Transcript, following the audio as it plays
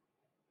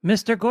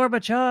Mr.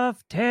 Gorbachev,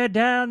 tear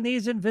down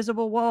these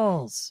invisible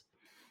walls.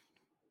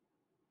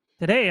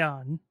 Today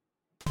on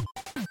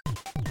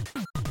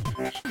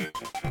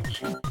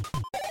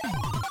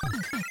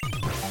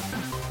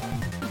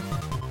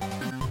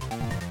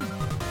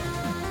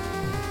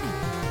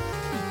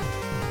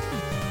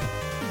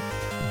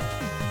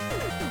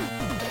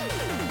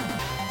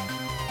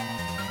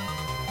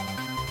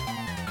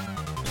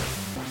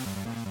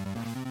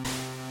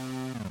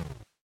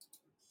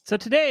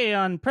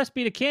Press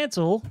B to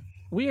Cancel,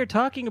 we are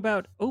talking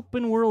about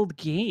open world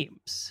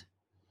games.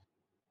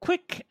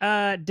 Quick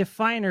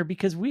definer,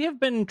 because we have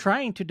been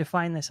trying to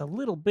define this a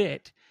little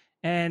bit,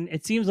 and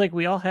it seems like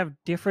we all have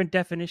different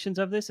definitions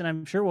of this, and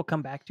I'm sure we'll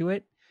come back to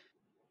it.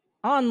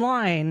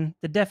 Online,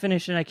 the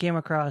definition I came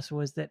across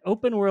was that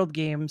open world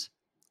games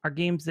are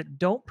games that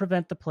don't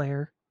prevent the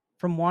player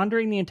from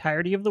wandering the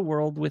entirety of the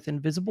world with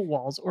invisible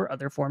walls or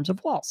other forms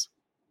of walls.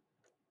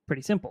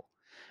 Pretty simple.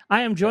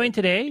 I am joined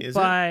today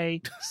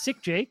by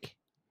Sick Jake.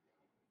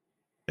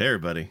 Hey,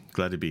 everybody.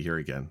 Glad to be here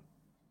again.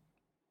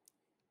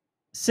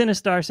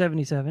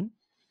 Sinistar77.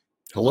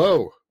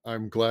 Hello.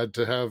 I'm glad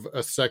to have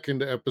a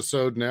second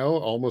episode now,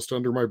 almost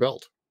under my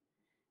belt.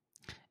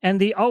 And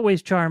the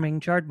always charming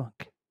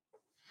Chardmonk.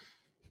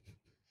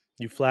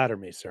 You flatter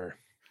me, sir.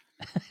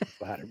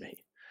 Flatter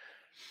me.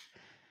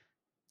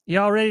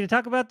 Y'all ready to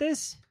talk about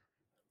this?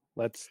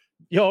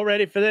 Y'all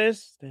ready for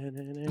this?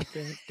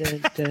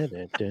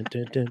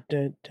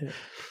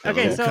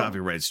 Okay, so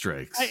copyright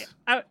strikes.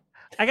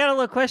 I got a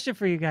little question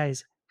for you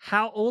guys.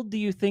 How old do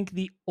you think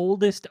the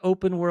oldest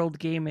open world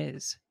game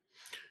is?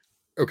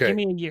 Okay. Give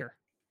me a year.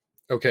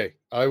 Okay.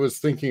 I was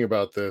thinking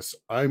about this.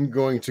 I'm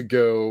going to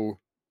go.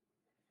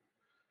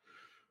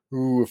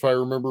 If I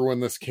remember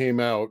when this came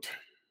out,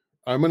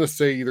 I'm going to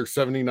say either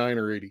 79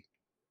 or 80.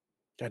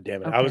 God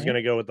damn it. Okay. I was going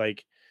to go with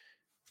like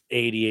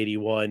 80,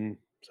 81,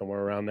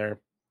 somewhere around there.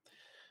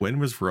 When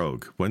was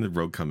Rogue? When did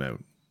Rogue come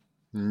out?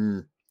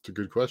 It's a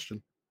good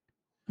question.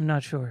 I'm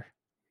not sure.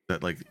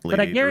 That like late, but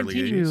I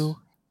guarantee early 80s? You,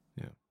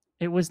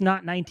 it was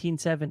not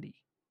 1970.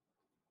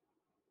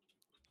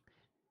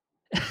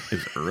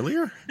 Is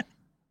earlier?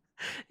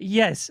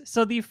 Yes.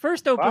 So the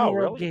first open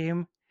world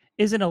game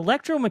is an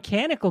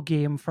electromechanical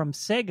game from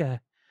Sega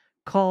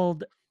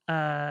called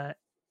oh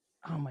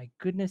my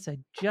goodness, I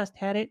just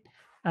had it.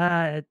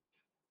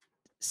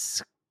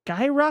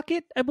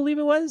 Skyrocket, I believe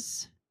it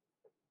was.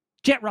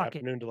 Jet Rocket.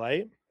 Afternoon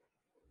Delight.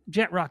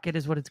 Jet Rocket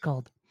is what it's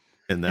called.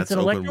 And that's it's an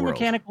open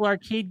electromechanical world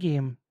arcade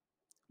game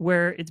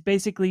where it's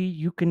basically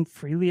you can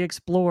freely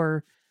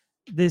explore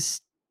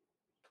this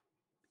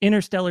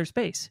interstellar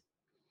space.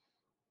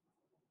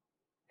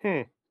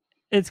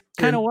 It's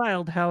kind of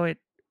wild how it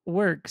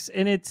works,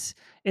 and it's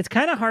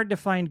kind of hard to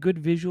find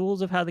good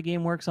visuals of how the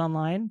game works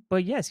online,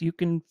 but yes, you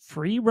can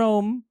free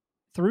roam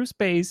through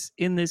space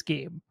in this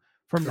game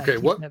from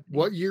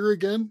what year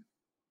again?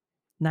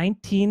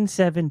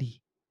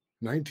 1970.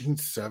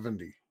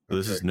 1970. So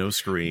this is no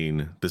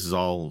screen. This is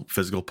all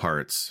physical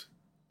parts.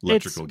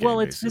 Electrical game.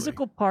 It's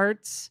physical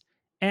parts,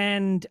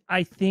 and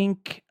I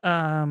think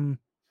a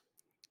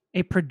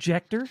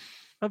projector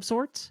of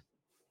sorts.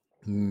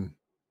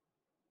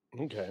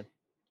 Okay.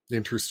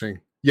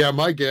 Interesting. Yeah,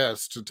 my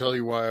guess, to tell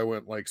you why I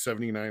went like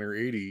 79 or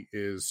 80,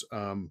 is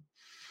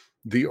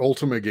the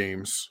Ultima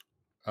games,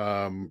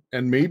 and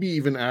maybe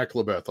even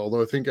Aklabeth,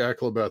 although I think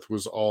Aklabeth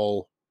was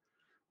all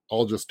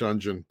just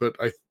dungeon. But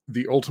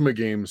the Ultima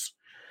games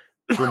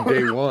from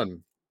day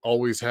one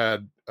always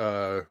had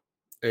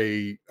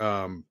explorable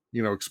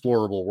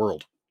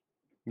world.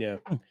 Yeah.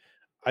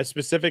 I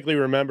specifically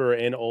remember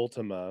in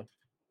Ultima,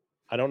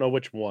 I don't know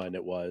which one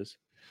it was,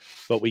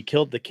 but we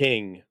killed the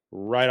king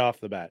right off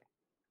the bat.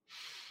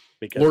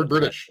 Because Lord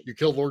British. You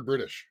killed Lord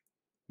British.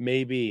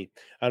 Maybe.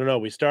 I don't know.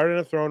 We started in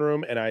a throne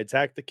room and I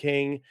attacked the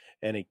king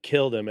and he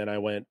killed him. And I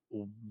went,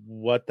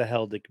 what the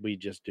hell did we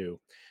just do?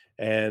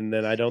 And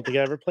then I don't think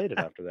I ever played it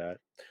after that.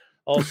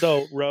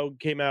 Also, Rogue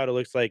came out, it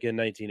looks like, in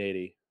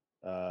 1980.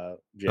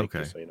 Jake, okay.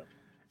 Just so you know.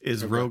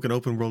 Is Rogue an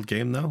open world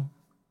game, though?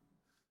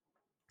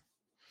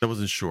 I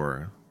wasn't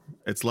sure.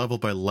 It's level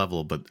by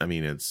level, but I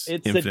mean, it's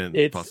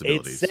infinite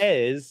possibilities.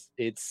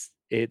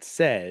 It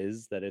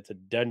says that it's a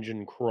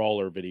dungeon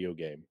crawler video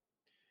game.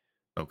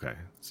 Okay,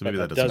 so maybe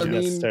that doesn't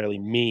necessarily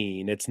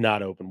mean it's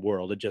not open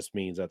world. It just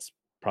means that's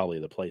probably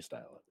the play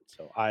style of it.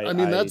 So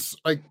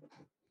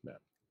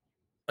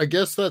I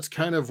guess that's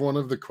kind of one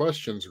of the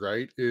questions,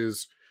 right?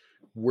 Is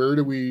where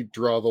do we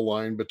draw the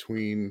line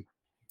between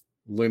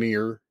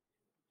linear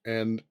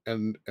and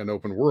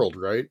open world,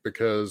 right?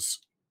 Because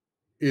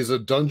is a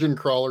dungeon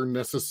crawler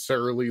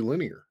necessarily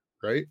linear,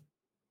 right?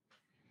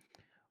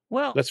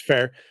 Well, that's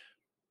fair.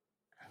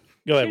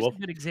 Go ahead, Wolf. A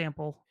good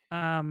example.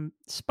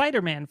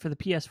 Spider-Man for the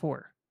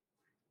PS4.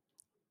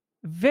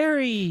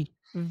 Very,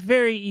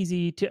 very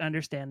easy to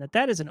understand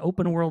that is an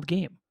open world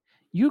game.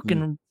 You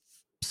can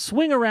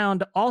swing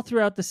around all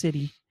throughout the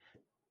city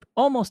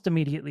almost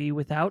immediately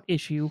without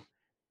issue.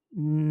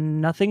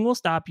 Nothing will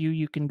stop you.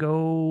 You can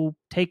go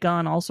take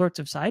on all sorts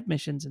of side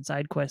missions and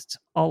side quests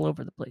all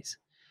over the place.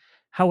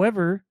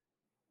 However,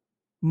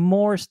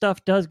 more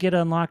stuff does get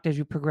unlocked as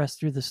you progress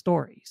through the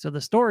story. So the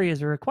story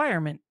is a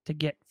requirement to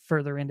get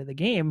further into the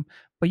game,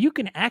 but you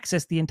can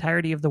access the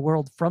entirety of the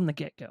world from the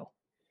get-go.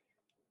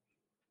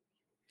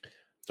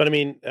 But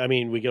I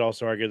mean, we could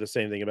also argue the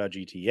same thing about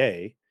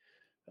GTA,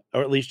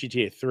 or at least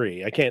GTA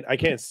 3. I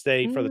can't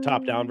stay for the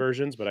top-down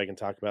versions, but I can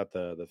talk about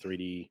the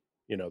 3D,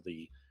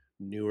 the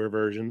newer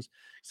versions.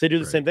 So they do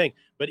the same thing,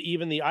 but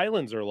even the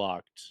islands are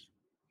locked.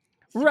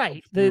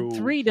 Right. The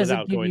 3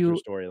 doesn't give you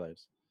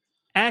storylines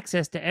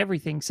access to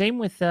everything. Same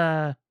with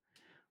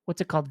what's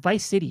it called?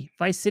 Vice City.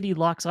 Vice City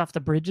locks off the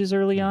bridges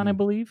early on, I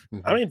believe.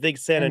 I don't even think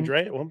San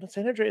Andreas. Well,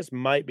 San Andreas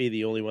might be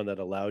the only one that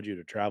allowed you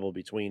to travel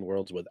between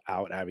worlds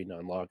without having to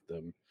unlock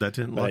them. That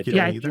didn't lock it in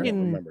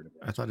either.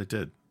 I thought it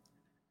did.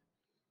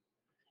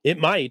 It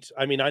might.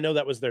 I mean, I know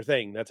that was their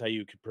thing. That's how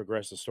you could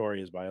progress the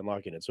story, is by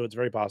unlocking it. So it's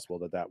very possible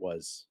that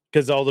was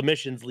because all the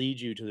missions lead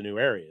you to the new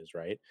areas,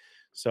 right?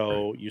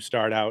 So you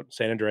start out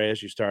San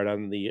Andreas, you start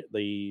on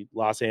the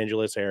Los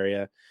Angeles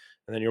area,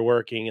 and then you're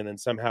working, and then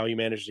somehow you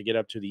manage to get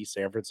up to the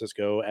San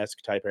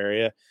Francisco-esque type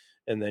area,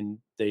 and then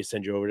they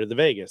send you over to the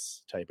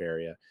Vegas type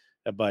area.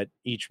 But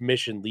each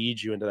mission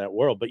leads you into that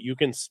world. But you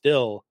can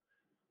still,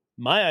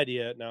 my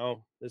idea,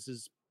 now this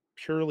is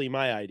purely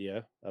my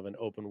idea of an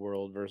open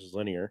world versus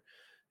linear,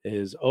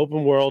 is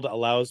open world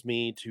allows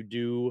me to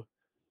do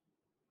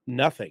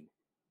nothing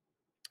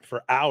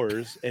for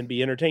hours and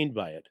be entertained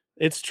by it.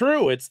 It's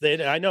true.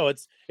 I know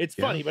it's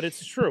funny, but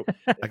it's true.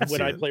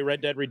 When I play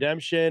Red Dead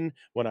Redemption,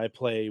 when I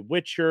play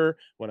Witcher,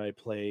 when I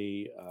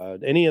play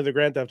any of the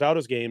Grand Theft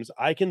Autos games,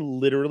 I can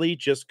literally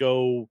just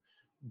go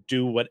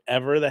do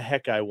whatever the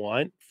heck I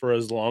want for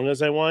as long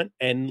as I want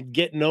and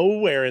get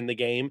nowhere in the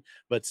game,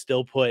 but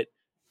still put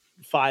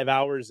 5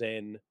 hours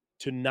in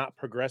to not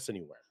progress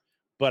anywhere.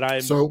 But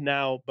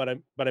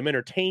I'm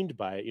entertained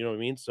by it. You know what I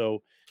mean?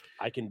 So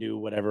I can do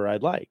whatever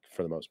I'd like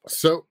for the most part.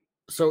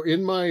 So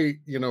in my,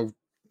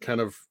 kind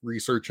of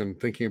research and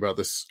thinking about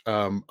this,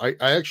 I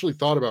actually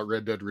thought about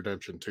Red Dead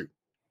Redemption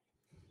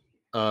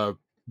 2,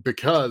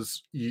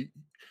 because it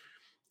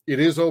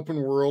is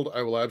open world.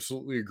 I will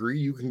absolutely agree.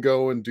 You can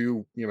go and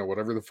do,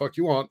 whatever the fuck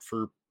you want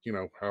for,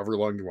 however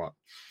long you want.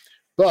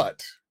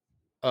 But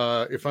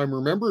if I'm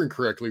remembering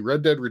correctly,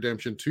 Red Dead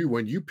Redemption 2,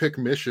 when you pick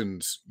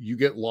missions, you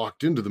get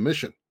locked into the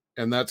mission.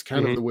 And that's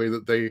kind of the way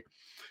that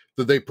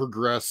they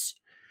progress.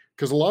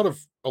 Because a lot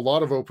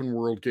of open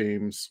world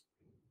games,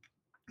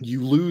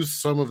 you lose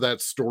some of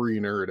that story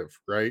narrative,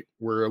 right?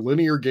 Where a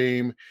linear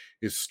game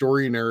is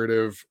story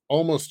narrative,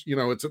 almost,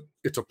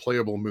 it's a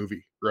playable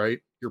movie, right?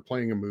 You're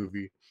playing a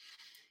movie.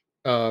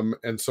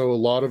 And so a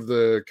lot of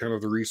the kind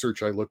of the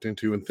research I looked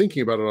into and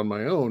thinking about it on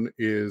my own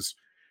is,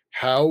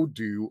 how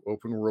do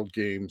open world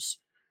games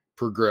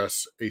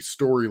progress a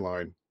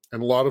storyline?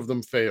 And a lot of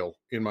them fail,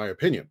 in my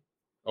opinion.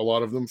 A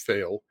lot of them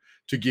fail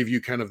to give you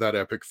kind of that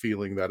epic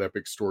feeling, that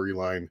epic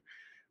storyline.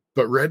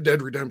 But Red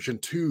Dead Redemption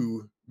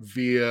 2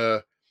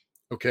 via,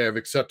 okay, I've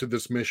accepted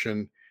this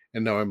mission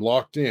and now I'm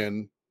locked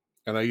in,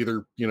 and I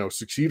either,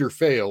 succeed or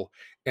fail,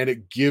 and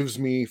it gives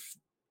me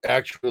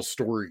actual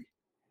story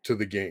to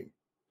the game.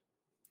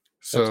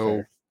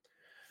 So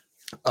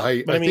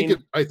I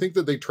think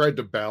that they tried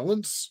to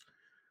balance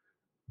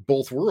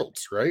both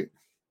worlds, right?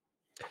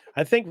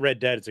 I think Red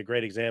Dead is a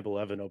great example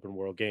of an open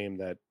world game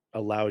that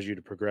allows you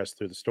to progress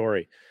through the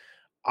story.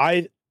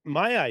 My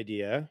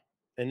idea,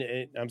 and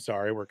I'm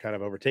sorry, we're kind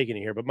of overtaking it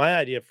here, but my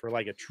idea for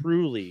like a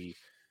truly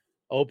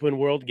open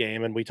world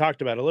game, and we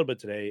talked about it a little bit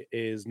today,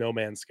 is No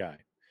Man's Sky.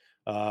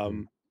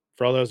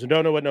 For all those who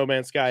don't know what No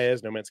Man's Sky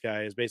is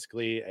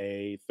basically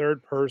a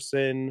third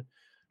person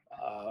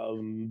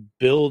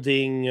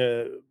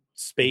building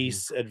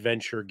space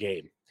adventure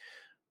game.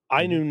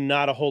 I knew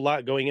not a whole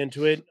lot going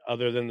into it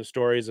other than the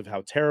stories of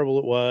how terrible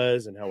it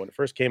was and how when it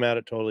first came out,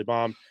 it totally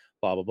bombed,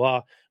 blah, blah,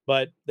 blah.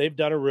 But they've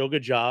done a real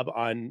good job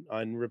on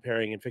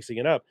repairing and fixing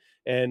it up.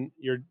 And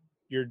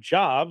your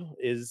job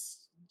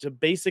is to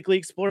basically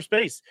explore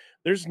space.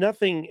 There's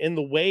nothing in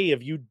the way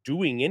of you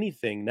doing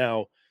anything.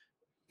 Now,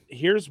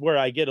 here's where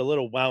I get a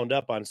little wound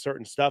up on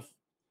certain stuff,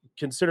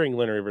 considering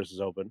linear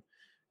versus open,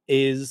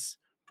 is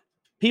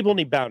people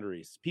need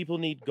boundaries. People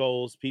need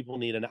goals. People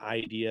need an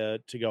idea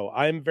to go.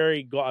 I'm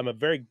a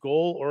very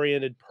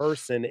goal-oriented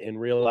person in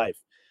real life.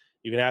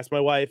 You can ask my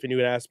wife and you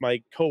can ask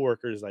my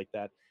coworkers like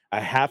that.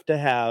 I have to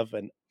have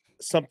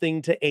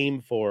something to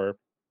aim for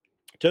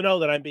to know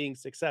that I'm being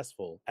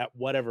successful at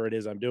whatever it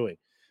is I'm doing.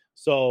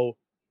 So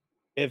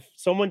if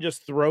someone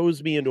just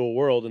throws me into a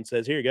world and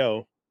says, here you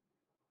go,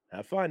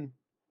 have fun.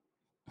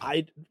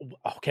 What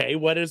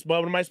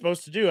am I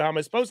supposed to do? How am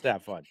I supposed to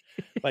have fun?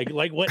 Like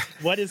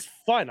what is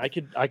fun? I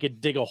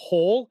could dig a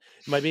hole.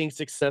 Am I being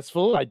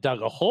successful? I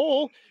dug a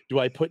hole. Do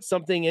I put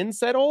something in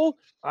said hole?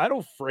 I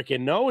don't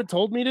freaking know. It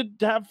told me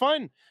to have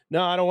fun.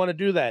 No, I don't want to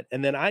do that.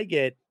 And then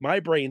my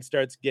brain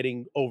starts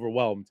getting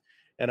overwhelmed.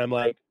 And I'm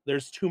like,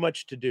 there's too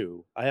much to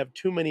do. I have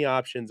too many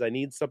options. I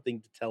need something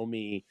to tell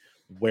me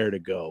where to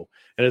go.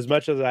 And as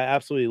much as I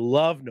absolutely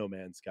love No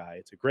Man's Sky,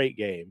 it's a great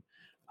game,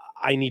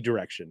 I need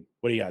direction.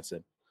 What do you got,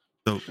 Sid?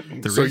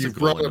 So you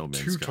brought up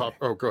two top.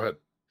 Oh, go ahead.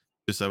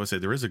 Just I would say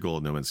there is a goal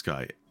in No Man's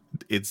Sky.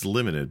 It's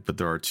limited, but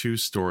there are 2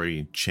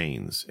 story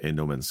chains in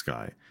No Man's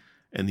Sky.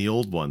 And the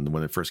old one,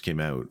 when it first came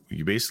out,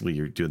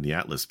 you're doing the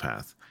Atlas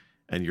path,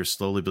 and you're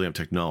slowly building up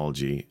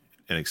technology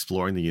and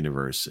exploring the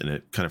universe, and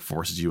it kind of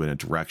forces you in a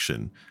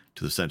direction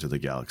to the center of the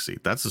galaxy.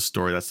 That's the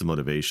story. That's the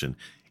motivation.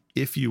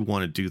 If you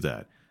want to do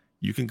that,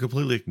 you can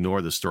completely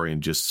ignore the story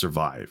and just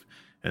survive.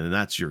 And then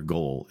that's your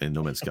goal in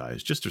No Man's Sky,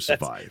 is just to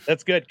survive.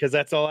 That's good, because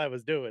that's all I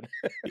was doing.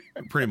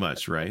 Pretty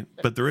much, right?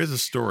 But there is a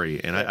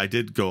story, and I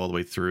did go all the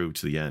way through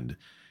to the end,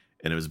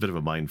 and it was a bit of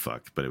a mind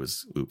fuck, but it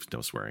was, oops,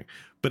 no swearing,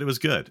 but it was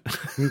good.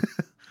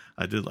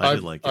 I did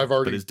like it,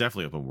 but it's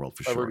definitely open world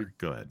for sure.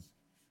 Go ahead.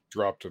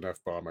 Dropped an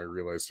F-bomb. I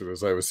realized it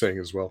as I was saying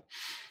as well.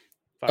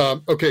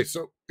 Okay,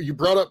 so you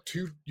brought up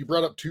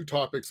two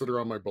topics that are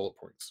on my bullet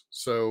points.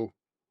 So,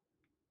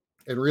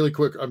 and really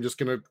quick, I'm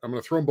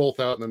gonna throw them both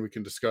out, and then we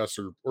can discuss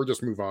or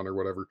just move on or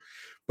whatever.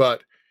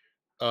 But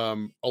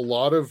a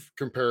lot of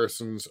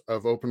comparisons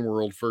of open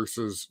world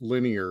versus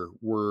linear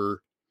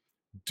were,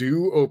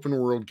 do open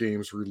world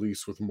games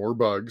release with more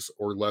bugs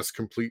or less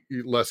complete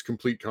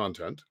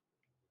content?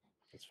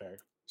 That's fair.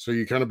 So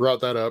you kind of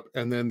brought that up,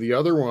 and then the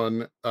other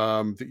one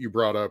that you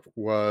brought up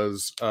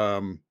was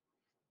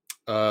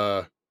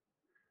now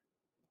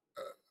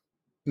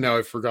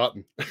I've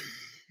forgotten.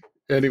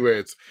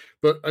 Anyway,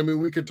 but I mean,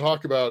 we could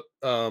talk about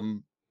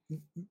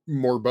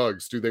more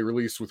bugs. Do they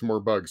release with more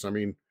bugs? I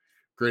mean,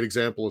 great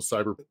example is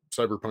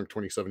Cyberpunk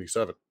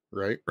 2077,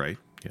 right? Right.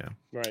 Yeah.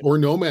 Right. Or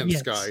No Man's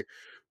Sky,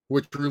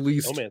 which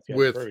released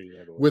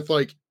with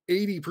like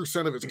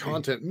 80% of its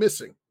content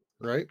missing,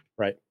 right?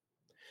 Right.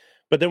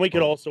 But then we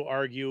could also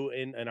argue,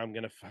 and I'm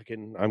gonna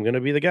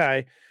be the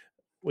guy.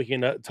 We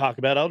can talk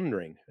about Elden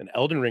Ring. And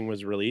Elden Ring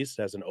was released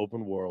as an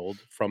open world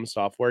From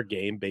Software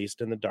game based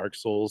in the Dark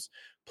Souls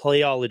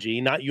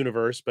playology, not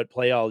universe, but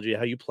playology,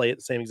 how you play it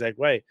the same exact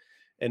way.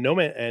 And No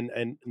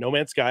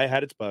Man's Sky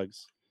had its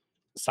bugs.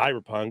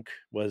 Cyberpunk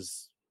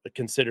was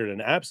considered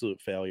an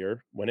absolute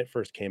failure when it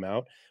first came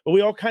out, but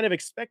we all kind of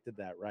expected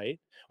that, right?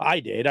 I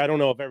did. I don't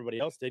know if everybody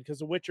else did, because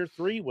The Witcher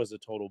 3 was a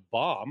total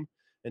bomb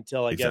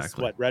until I guess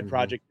Red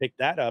Project picked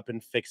that up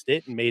and fixed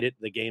it and made it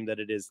the game that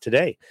it is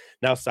today.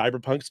 Now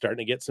Cyberpunk's starting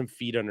to get some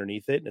feet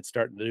underneath it, and it's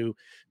starting to do,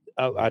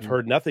 I've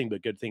heard nothing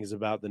but good things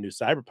about the new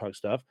Cyberpunk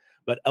stuff,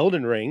 but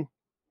Elden Ring,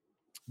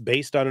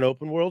 based on an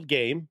open world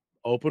game,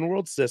 open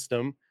world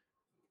system,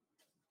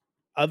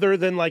 other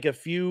than like a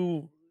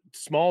few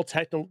small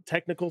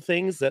technical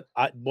things that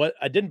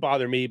didn't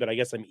bother me, but I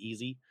guess I'm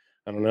easy.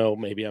 I don't know,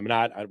 maybe I'm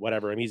not,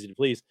 whatever, I'm easy to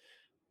please.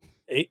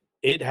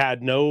 It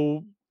had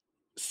no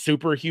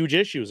super huge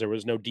issues. There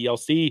was no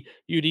DLC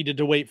you needed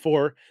to wait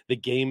for. The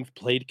game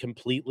played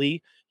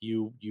completely.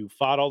 You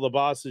fought all the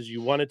bosses you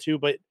wanted to,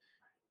 but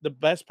the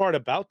best part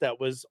about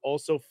that was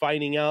also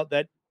finding out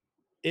that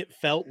it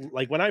felt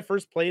like, when I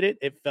first played it,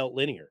 it felt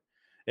linear.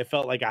 It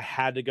felt like I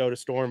had to go to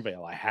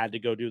Stormvale. I had to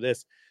go do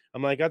this.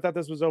 I'm like, I thought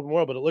this was open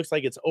world, but it looks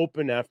like it's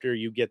open after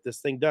you get this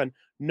thing done.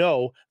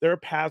 No, there are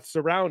paths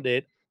around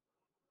it.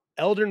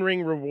 Elden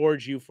Ring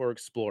rewards you for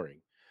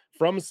exploring.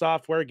 From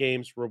Software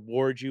games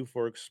reward you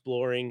for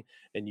exploring,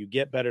 and you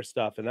get better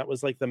stuff. And that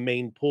was like the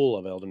main pull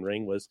of Elden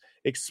Ring, was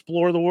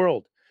explore the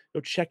world. Go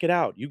check it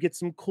out. You get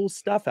some cool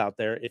stuff out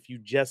there if you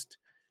just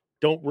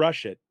don't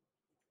rush it.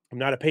 I'm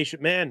not a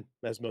patient man,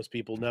 as most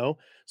people know.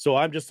 So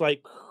I'm just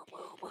like,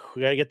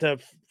 we gotta get to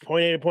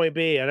point A to point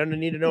B. I don't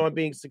need to know I'm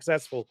being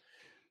successful.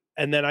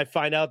 And then I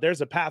find out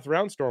there's a path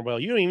around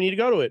Stormvale. You don't even need to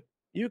go to it.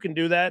 You can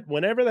do that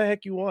whenever the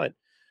heck you want,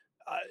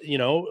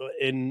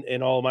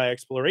 in all my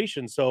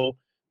exploration. So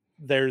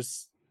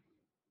is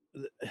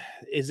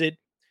it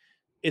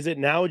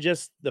now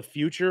just the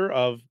future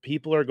of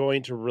people are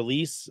going to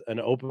release an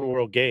open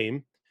world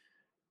game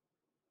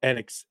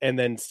and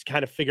then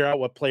kind of figure out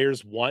what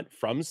players want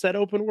from said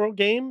open world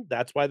game?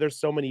 That's why there's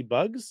so many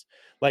bugs.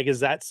 Like,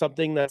 is that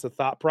something that's a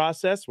thought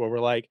process where we're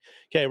like,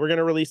 okay, we're going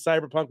to release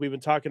Cyberpunk. We've been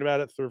talking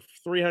about it for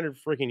 300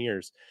 freaking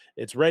years.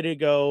 It's ready to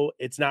go.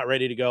 It's not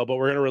ready to go, but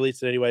we're going to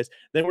release it anyways.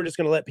 Then we're just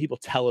going to let people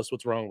tell us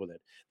what's wrong with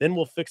it. Then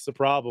we'll fix the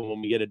problem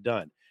when we get it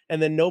done.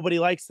 And then nobody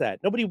likes that.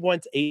 Nobody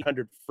wants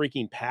 800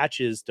 freaking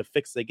patches to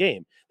fix the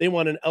game. They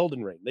want an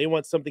Elden Ring. They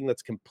want something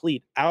that's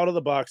complete, out of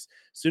the box.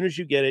 As soon as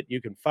you get it,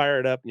 you can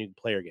fire it up and you can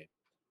play your game.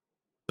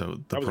 So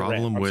the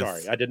problem with... I'm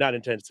sorry, I did not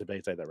intend to say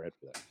that right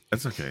for that.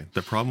 That's okay.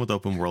 The problem with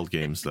open world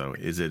games, though,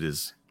 is it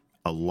is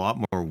a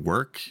lot more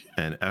work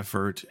and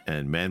effort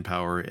and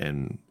manpower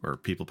or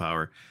people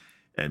power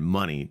and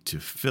money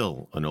to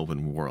fill an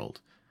open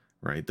world,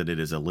 right? Than it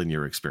is a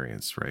linear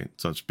experience, right?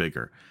 So it's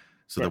bigger.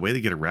 So the way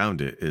they get around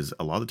it is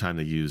a lot of the time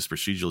they use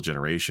procedural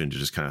generation to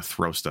just kind of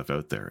throw stuff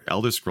out there.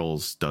 Elder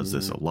Scrolls does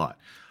this a lot.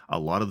 A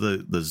lot of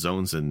the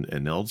zones in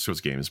Elder Scrolls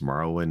games,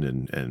 Morrowind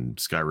and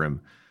Skyrim,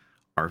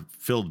 are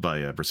filled by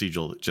a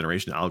procedural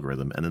generation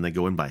algorithm, and then they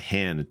go in by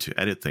hand to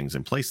edit things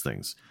and place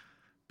things.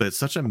 But it's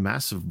such a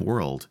massive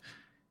world,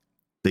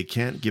 they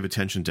can't give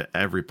attention to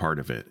every part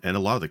of it. And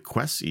a lot of the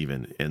quests,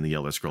 even in the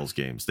Elder Scrolls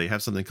games, they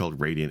have something called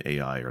Radiant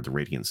AI, or the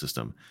Radiant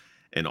system.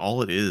 And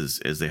all it is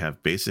they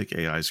have basic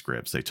AI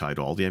scripts. They tie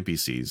to all the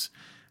NPCs.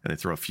 and they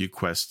throw a few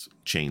quest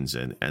chains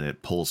in, and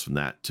it pulls from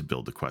that to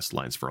build the quest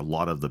lines for a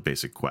lot of the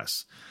basic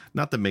quests.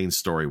 Not the main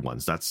story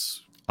ones,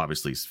 that's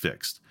obviously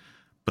fixed,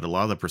 but a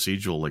lot of the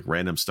procedural, like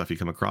random stuff you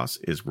come across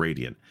is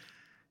Radiant.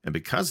 And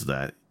because of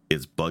that,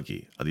 it's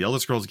buggy. The Elder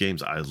Scrolls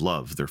games I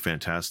love, they're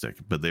fantastic,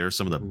 but they are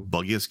some of the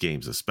buggiest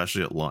games,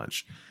 especially at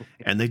launch.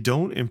 And they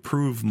don't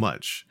improve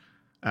much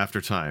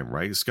after time,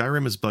 right?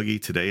 Skyrim is buggy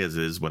today as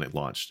it is when it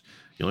launched.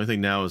 The only thing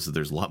now is that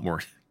there's a lot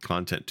more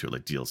content to it,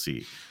 like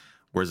DLC.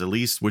 Whereas at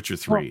least Witcher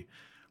 3.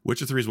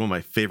 Witcher 3 is one of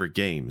my favorite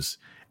games,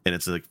 and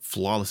it's a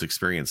flawless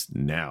experience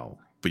now.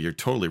 But you're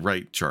totally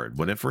right, Chard.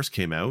 When it first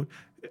came out,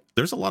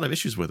 there's a lot of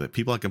issues with it.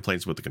 People had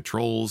complaints with the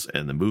controls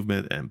and the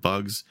movement and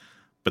bugs,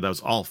 but that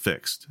was all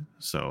fixed.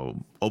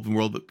 So open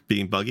world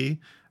being buggy,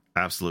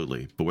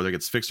 absolutely. But whether it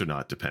gets fixed or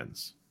not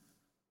depends.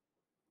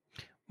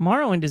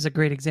 Morrowind is a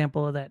great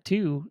example of that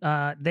too.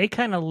 They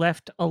kind of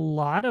left a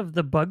lot of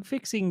the bug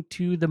fixing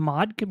to the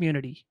mod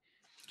community.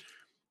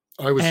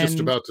 I was just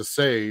about to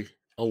say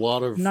a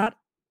lot of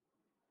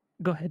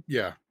Go ahead.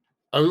 Yeah.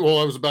 I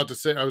was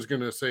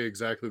going to say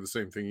exactly the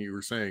same thing you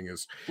were saying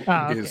is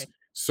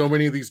so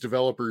many of these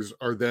developers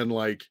are then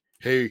like,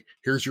 hey,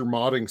 here's your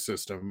modding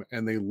system,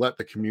 and they let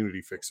the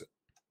community fix it.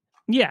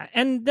 Yeah,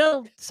 and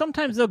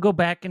sometimes they'll go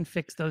back and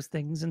fix those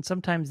things, and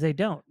sometimes they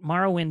don't.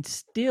 Morrowind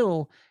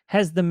still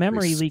has the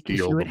memory leak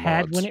issue it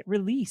had when it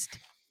released.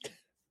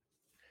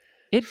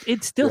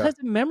 It still has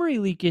a memory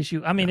leak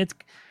issue. I mean, it's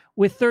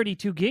with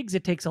 32 gigs,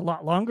 it takes a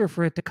lot longer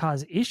for it to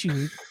cause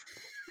issues,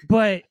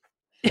 but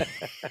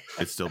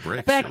it still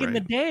breaks. Back in the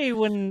day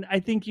when I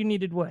think you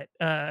needed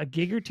a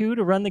gig or two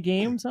to run the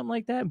game, something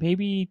like that,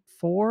 maybe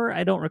 4,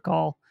 I don't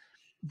recall.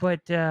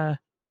 But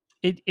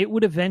it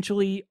would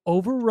eventually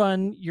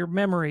overrun your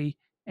memory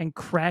and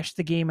crash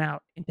the game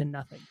out into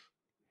nothing.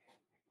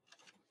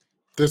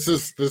 This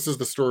is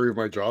the story of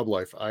my job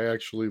life. I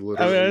actually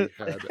literally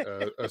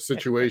had a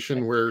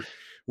situation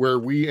where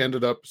we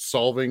ended up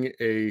solving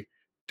a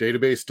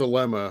database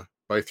dilemma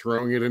by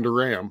throwing it into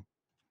RAM,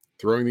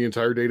 throwing the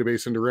entire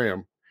database into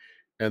RAM.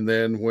 And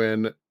then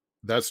when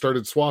that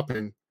started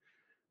swapping,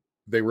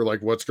 they were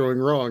like, what's going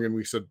wrong? And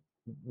we said,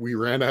 we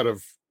ran out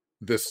of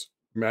this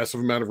massive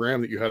amount of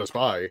RAM that you had us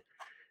buy,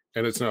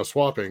 and it's now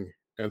swapping.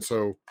 And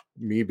so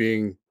me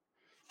being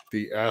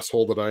the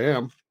asshole that I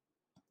am,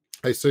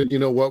 I said, you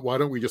know what, why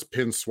don't we just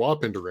pin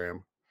swap into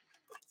RAM?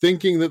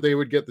 Thinking that they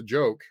would get the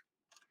joke.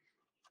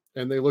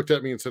 And they looked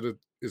at me and said,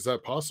 is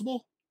that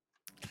possible?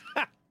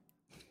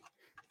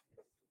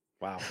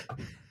 Wow.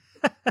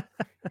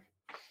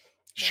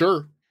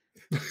 Sure.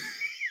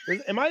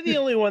 Am I the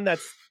only one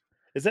that's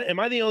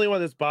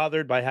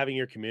bothered by having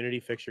your community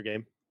fix your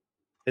game?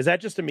 Is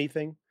that just a me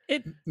thing?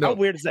 No. How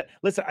weird is that?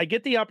 Listen, I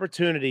get the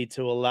opportunity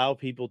to allow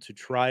people to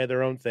try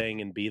their own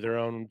thing and be their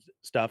own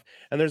stuff.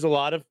 And there's a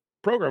lot of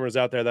programmers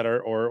out there that are,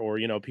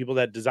 or people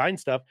that design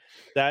stuff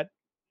that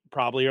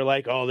probably are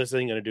like, oh, this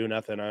ain't going to do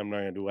nothing. I'm not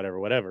going to do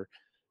whatever.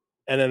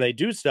 And then they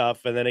do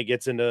stuff, and then it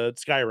gets into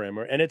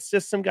Skyrim, and it's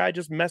just some guy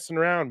just messing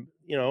around.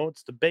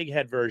 It's the big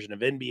head version of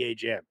NBA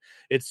Jam.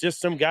 It's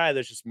just some guy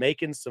that's just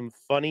making some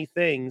funny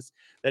things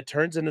that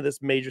turns into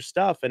this major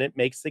stuff, and it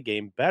makes the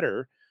game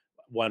better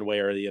one way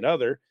or the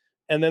other.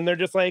 And then they're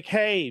just like,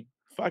 hey,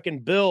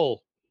 fucking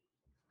Bill,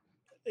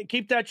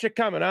 keep that shit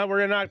coming, huh? We're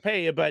going to not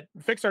pay you, but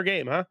fix our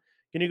game, huh?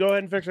 Can you go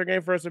ahead and fix our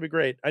game for us? It'd be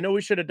great. I know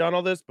we should have done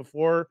all this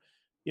before,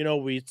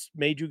 we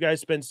made you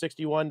guys spend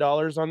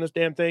 $61 on this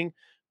damn thing,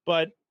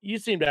 but you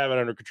seem to have it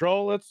under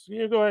control. Let's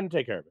go ahead and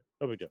take care of it.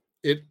 No big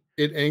deal.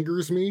 It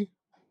angers me,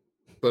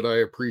 but I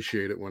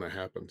appreciate it when it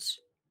happens,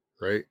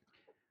 right?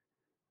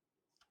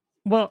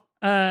 Well,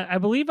 I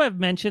believe I've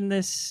mentioned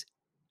this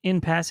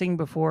in passing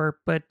before,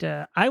 but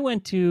I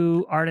went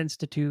to Art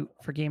Institute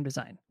for game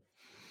design.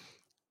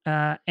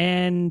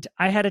 And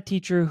I had a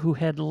teacher who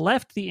had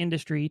left the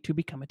industry to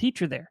become a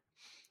teacher there.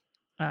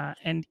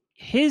 And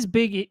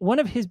one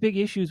of his big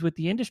issues with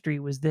the industry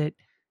was that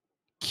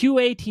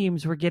QA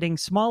teams were getting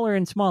smaller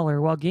and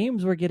smaller while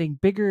games were getting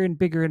bigger and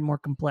bigger and more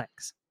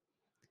complex.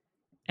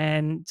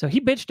 And so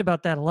he bitched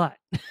about that a lot.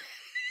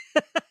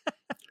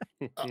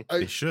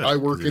 I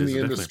work in the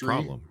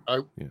industry.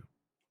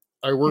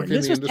 I work in the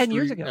industry. 10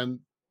 years ago. And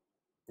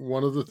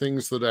one of the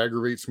things that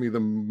aggravates me the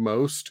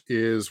most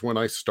is when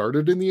I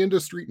started in the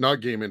industry,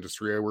 not game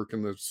industry, I work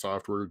in the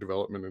software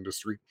development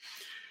industry.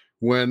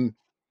 When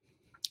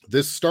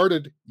this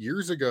started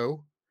years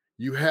ago,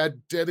 you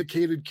had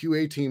dedicated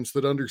QA teams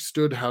that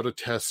understood how to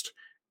test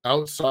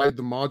outside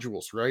the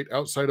modules, right?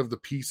 Outside of the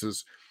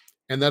pieces.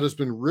 And that has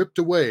been ripped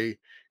away.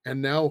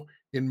 And now,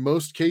 in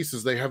most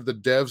cases, they have the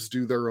devs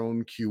do their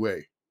own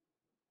QA.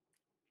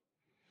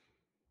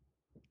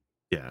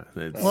 Yeah.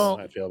 Well,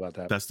 I feel about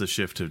that. That's the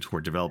shift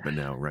toward development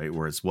now, right?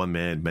 Where it's one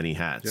man, many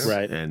hats. Yeah.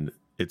 Right. And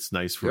it's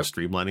nice for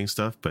streamlining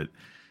stuff, but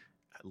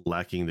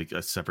lacking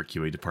a separate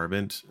QA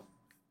department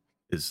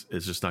is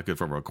just not good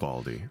for overall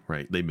quality,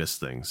 right? They miss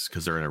things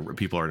because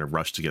people are in a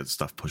rush to get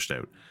stuff pushed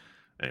out.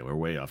 Anyway, we're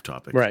way off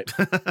topic. Right.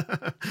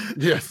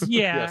 Yes.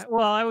 Yeah. Yes.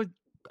 Well,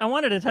 I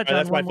wanted to touch Alright, on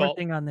that's my one more fault.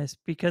 thing on this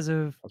because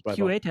of That's my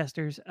QA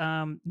testers.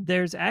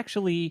 There's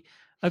actually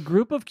a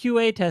group of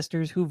QA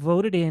testers who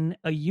voted in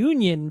a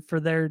union for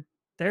their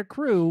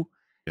crew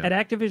Yeah. at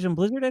Activision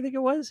Blizzard, I think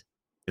it was.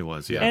 It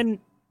was, Yeah. yeah. And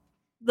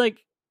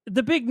like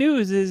the big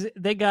news is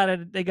they got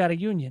a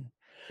union,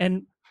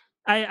 and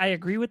I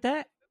agree with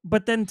that.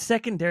 But then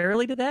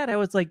secondarily to that, I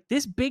was like,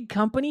 this big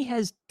company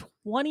has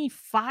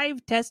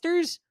 25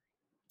 testers.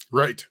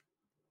 Right.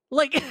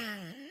 Like, A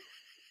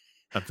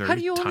how do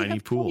very you only tiny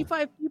have pool.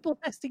 25 people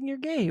testing your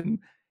game?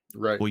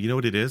 Right. Well, you know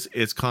what it is?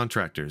 It's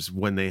contractors.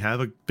 When they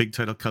have a big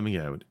title coming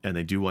out and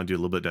they do want to do a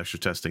little bit of extra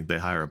testing, they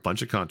hire a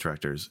bunch of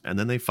contractors and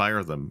then they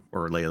fire them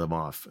or lay them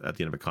off at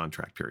the end of a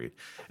contract period.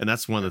 And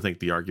that's one of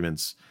the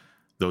arguments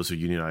those who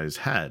unionize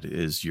had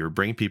is you're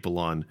bringing people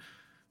on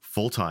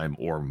full-time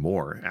or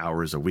more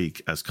hours a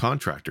week as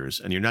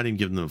contractors, and you're not even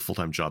giving them a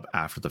full-time job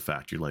after the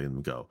fact. You're letting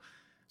them go.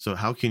 So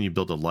how can you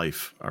build a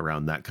life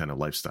around that kind of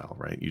lifestyle,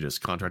 right? You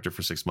just contractor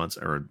for 6 months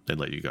or they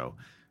let you go.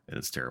 And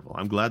it's terrible.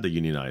 I'm glad they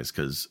unionize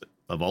because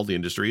of all the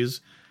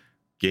industries,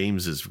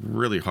 games is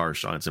really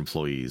harsh on its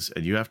employees.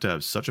 And you have to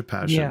have such a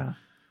passion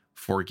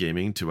for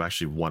gaming to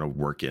actually want to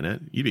work in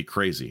it. You'd be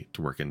crazy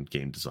to work in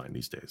game design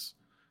these days.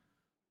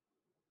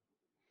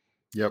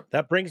 Yep.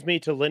 That brings me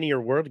to linear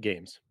world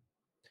games.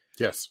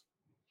 Yes.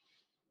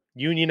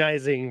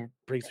 Unionizing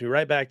brings me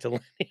right back to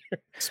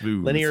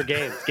Smooth. linear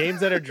games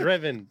that are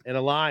driven in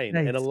a line,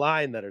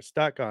 Nice. that are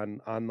stuck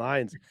on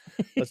lines.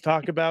 Let's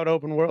talk about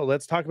open world.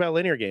 Let's talk about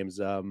linear games.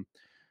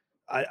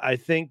 I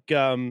think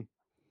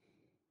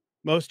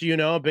most of you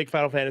know, I'm a big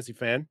Final Fantasy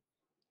fan.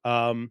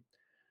 A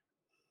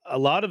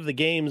lot of the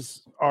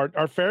games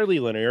are fairly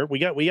linear. We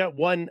got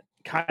one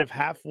kind of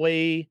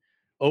halfway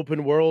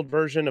open world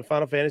version of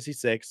Final Fantasy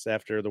VI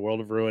after the World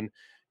of Ruin.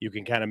 You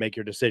can kind of make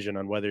your decision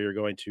on whether you're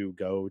going to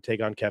go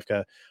take on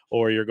Kefka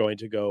or you're going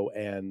to go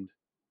and,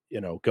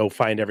 go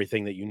find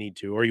everything that you need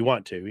to, or you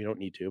want to. You don't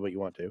need to, but you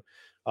want to,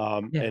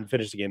 and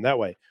finish the game that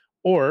way.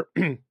 Or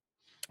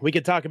we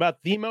could talk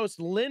about the most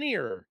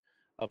linear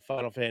of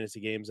Final Fantasy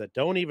games that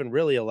don't even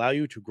really allow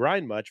you to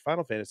grind much,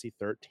 Final Fantasy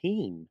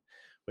 13,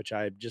 which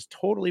I just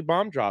totally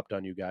bomb dropped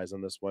on you guys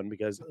on this one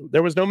because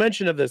there was no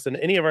mention of this in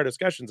any of our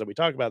discussions that we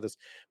talk about this,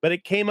 but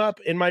it came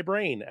up in my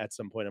brain at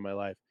some point in my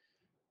life.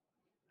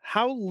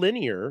 How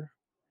linear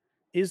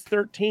is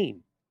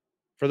 13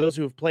 for those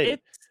who have played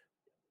it?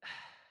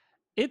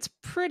 It's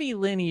pretty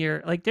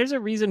linear. Like, there's a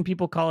reason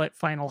people call it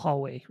Final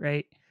Hallway,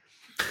 right?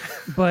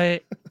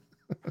 But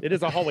it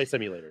is a hallway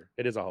simulator.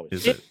 It is a hallway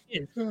simulator.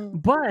 It is.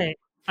 But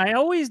I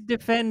always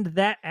defend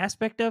that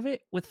aspect of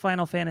it with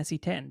Final Fantasy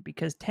X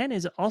because 10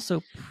 is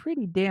also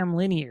pretty damn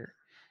linear.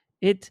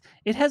 It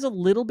has a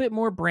little bit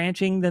more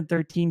branching than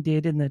 13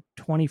 did in the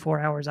 24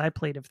 hours I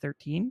played of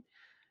 13.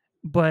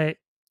 But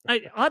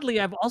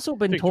oddly, I've also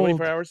been told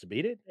 24 hours to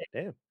beat it.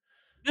 Damn.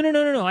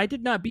 No. I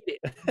did not beat it.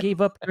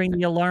 Gave up during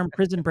the alarm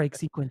prison break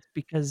sequence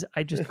because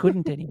I just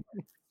couldn't anymore.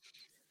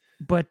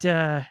 But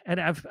and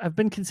I've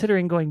been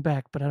considering going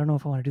back, but I don't know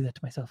if I want to do that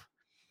to myself.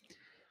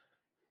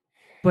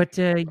 But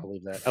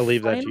I'll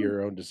leave that to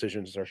your own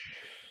decision, sir.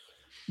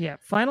 Yeah,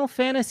 Final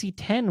Fantasy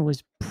X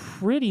was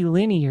pretty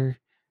linear,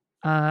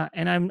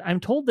 and I'm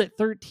told that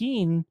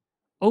 13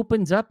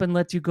 opens up and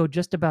lets you go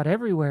just about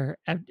everywhere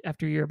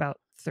after you're about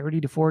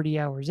 30 to 40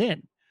 hours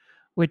in,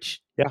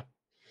 which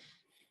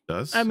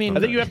does. I mean, I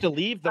think you have to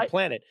leave the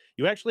planet.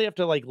 You actually have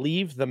to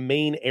leave the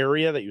main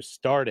area that you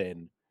start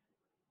in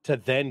to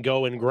then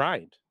go and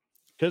grind,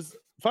 because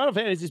Final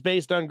Fantasy is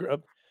based on.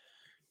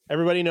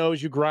 Everybody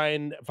knows you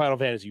grind Final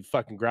Fantasy. You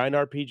fucking grind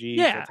RPGs.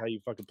 Yeah. That's how you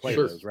fucking play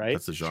those, right?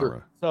 That's the genre.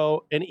 Sure.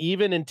 So, and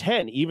even in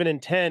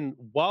 10,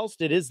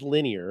 whilst it is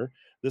linear,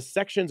 the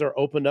sections are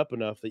opened up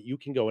enough that you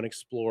can go and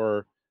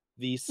explore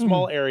the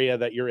small area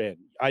that you're in.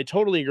 I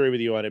totally agree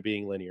with you on it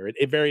being linear.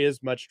 It very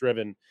is much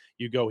driven.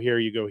 You go here,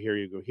 you go here,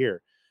 you go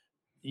here.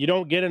 You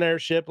don't get an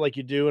airship like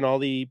you do in all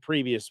the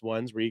previous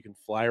ones where you can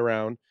fly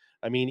around.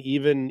 I mean,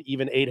 even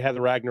 8 had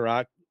the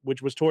Ragnarok,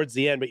 which was towards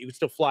the end, but you could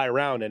still fly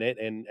around in it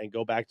and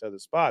go back to other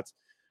spots.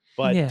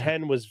 But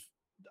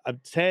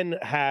 10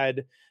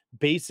 had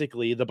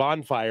basically the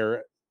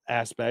bonfire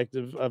aspect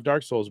of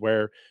Dark Souls,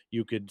 where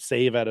you could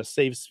save at a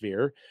save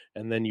sphere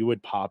and then you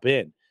would pop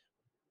in,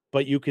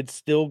 but you could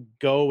still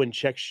go and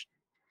check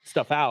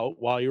stuff out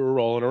while you were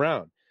rolling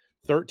around.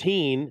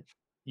 13,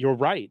 you're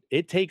right.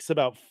 It takes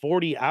about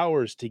 40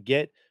 hours to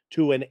get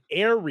to an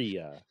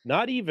area,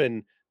 not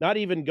even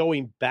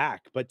going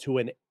back, but to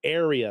an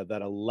area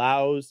that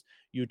allows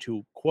you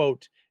to,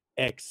 quote,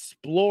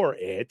 explore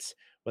it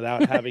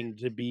without having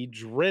to be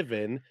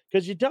driven.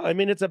 Because you don't, I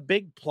mean, it's a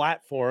big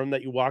platform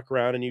that you walk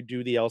around and you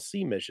do the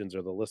LC missions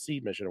or the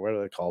LC mission or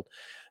whatever they're called.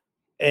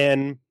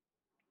 And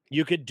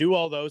you could do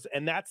all those.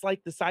 And that's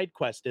like the side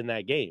quest in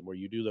that game where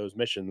you do those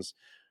missions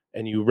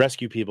and you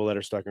rescue people that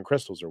are stuck in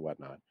crystals or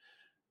whatnot.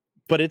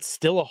 But it's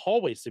still a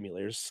hallway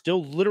simulator. It's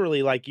still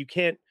literally like you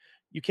can't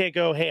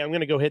go, hey, I'm going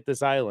to go hit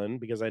this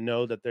island because I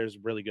know that there's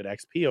really good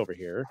XP over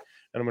here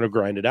and I'm going to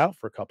grind it out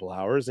for a couple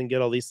hours and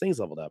get all these things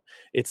leveled up.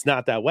 It's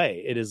not that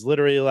way. It is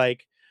literally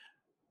like,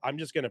 I'm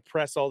just going to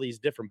press all these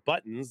different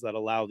buttons that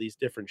allow these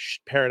different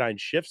paradigm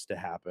shifts to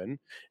happen,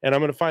 and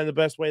I'm going to find the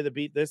best way to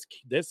beat this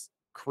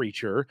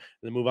creature, and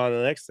then move on to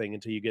the next thing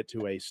until you get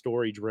to a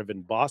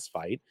story-driven boss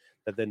fight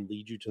that then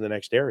leads you to the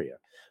next area.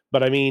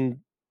 But I mean,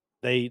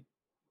 they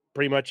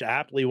pretty much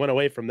aptly went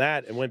away from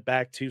that and went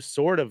back to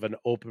sort of an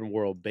open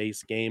world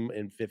based game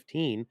in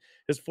 15,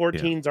 because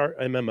 14's our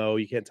MMO.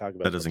 You can't talk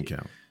about That doesn't 14.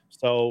 count.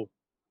 So,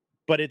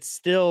 but it's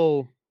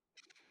still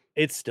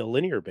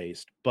linear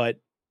based. But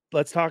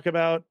let's talk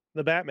about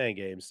the Batman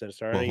games that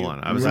started. Well, hold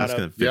on. I was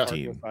asking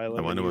 15. I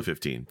want to know about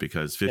 15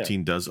 because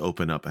 15 does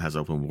open up, it has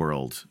open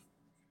world,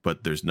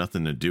 but there's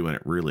nothing to do in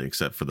it really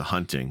except for the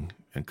hunting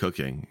and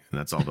cooking, and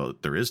that's all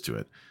there is to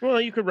it. Well,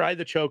 you could ride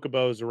the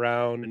chocobos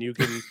around, and you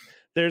can.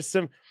 There's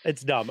some.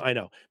 It's dumb, I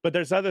know, but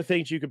there's other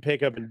things you can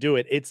pick up and do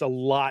it. It's a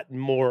lot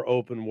more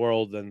open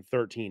world than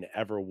 13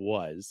 ever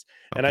was,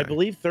 and I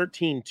believe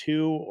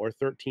 13.2 or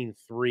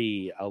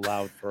 13.3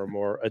 allowed for a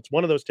more. It's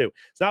one of those two.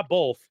 It's not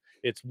both.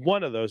 It's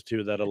one of those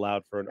two that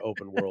allowed for an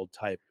open world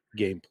type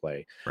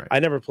gameplay. Right. I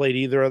never played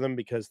either of them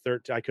because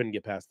I couldn't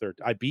get past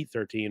 13. I beat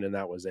 13, and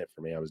that was it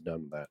for me. I was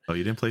done with that. Oh,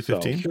 you didn't play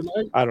 15? So,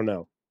 I don't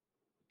know.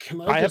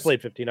 I have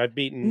played 15. I've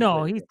beaten.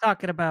 No, he's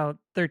talking about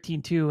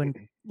 13.2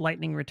 and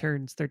Lightning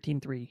Returns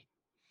 13.3. Right.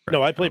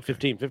 No, I played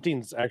 15.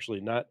 15's actually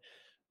not.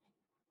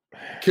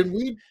 Can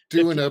we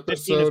do 15, an 15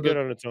 is episode? good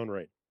on its own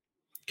right.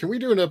 Can we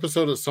do an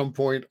episode at some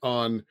point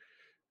on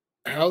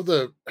how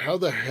the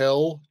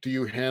hell do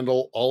you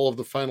handle all of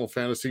the Final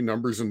Fantasy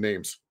numbers and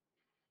names?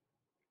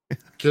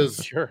 Because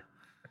Sure.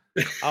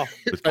 With I'll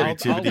creativity,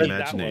 take that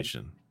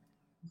imagination.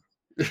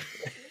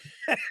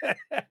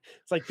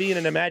 It's like being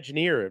an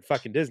Imagineer at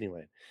fucking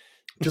Disneyland.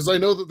 because I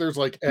know that there's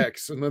like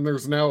X, and then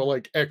there's now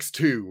like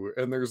X2,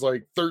 and there's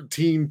like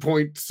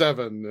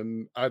 13.7,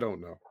 and I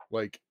don't know.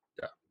 Like,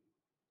 yeah.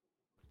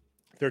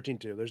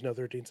 13.2. There's no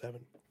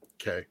 13.7.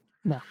 Okay.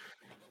 No.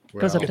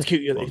 Goes up It's to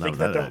cute. You Well, now think with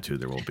that that though? attitude,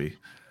 there won't be.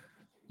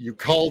 You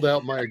called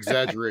out my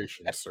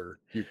exaggeration, sir.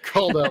 You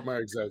called out my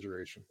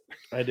exaggeration.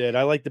 I did.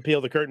 I like to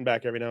peel the curtain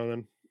back every now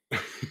and then.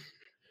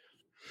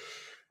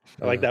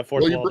 I like that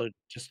fourth Well, you wall to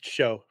just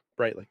show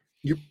brightly.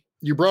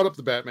 You brought up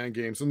the Batman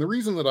games, and the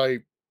reason that I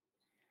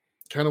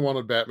kind of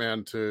wanted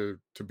Batman to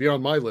be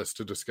on my list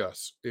to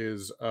discuss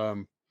is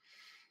Arkham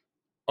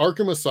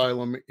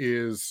Asylum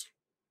is,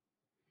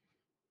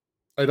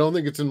 I don't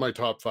think it's in my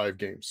top 5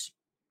 games.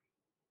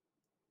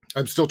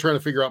 I'm still trying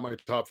to figure out my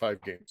top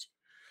 5 games.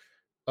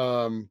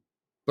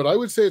 But I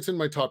would say it's in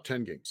my top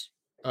 10 games.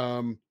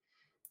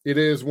 It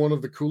is one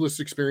of the coolest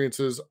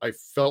experiences. I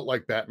felt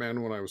like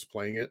Batman when I was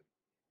playing it.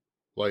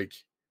 Like,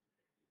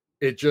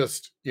 it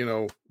just,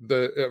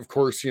 of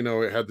course,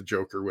 it had the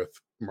Joker with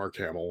Mark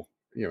Hamill,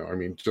 I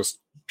mean, just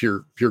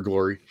pure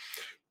glory.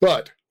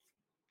 But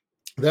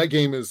that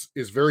game is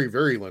very,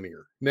 very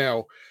linear.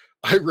 Now,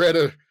 I read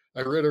a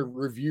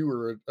review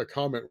or a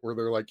comment where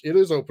they're like, it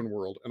is open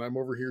world. And I'm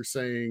over here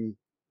saying,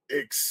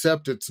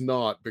 except it's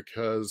not,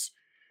 because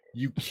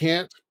you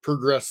can't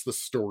progress the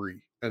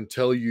story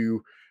until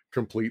you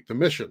complete the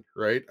mission,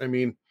 right? I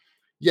mean,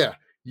 yeah,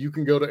 you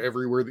can go to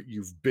everywhere that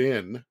you've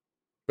been,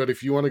 but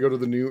if you want to go to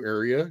the new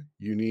area,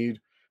 you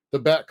need the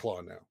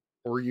Batclaw now,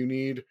 or you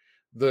need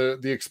the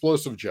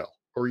explosive gel,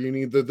 or you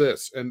need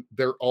this, and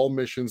they're all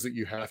missions that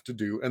you have to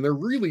do, and they're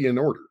really in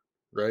order,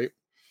 right?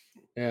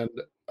 And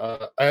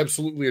I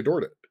absolutely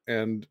adored it,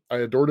 and I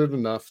adored it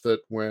enough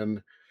that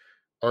when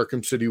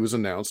Arkham City was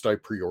announced, I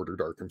pre-ordered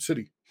Arkham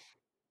City.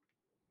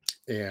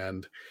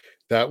 And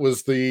that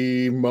was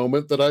the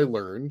moment that I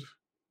learned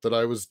that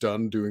I was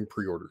done doing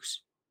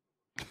pre-orders,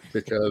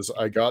 because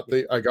I got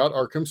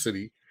Arkham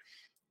City,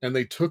 and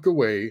they took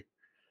away.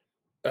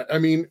 I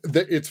mean,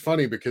 it's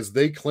funny because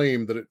they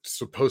claim that it's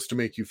supposed to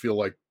make you feel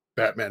like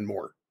Batman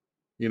more,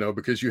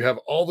 because you have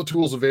all the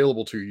tools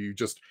available to you.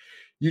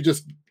 You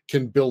just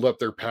can build up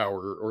their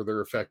power or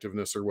their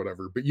effectiveness or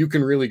whatever, but you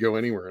can really go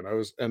anywhere.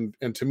 And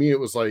and to me, it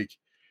was like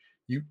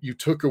you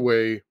took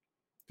away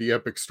the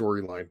epic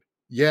storyline.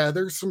 Yeah,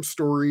 there's some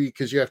story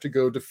because you have to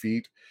go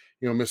defeat,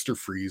 Mr.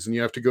 Freeze, and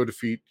you have to go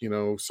defeat,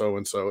 so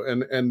and so,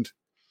 and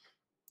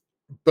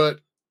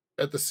but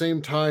at the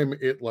same time,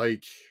 it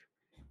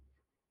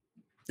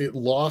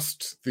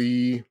lost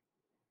the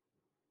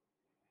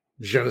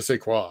je ne sais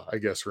quoi, I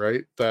guess,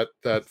 right? That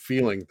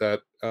feeling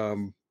that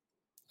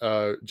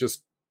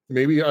just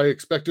maybe I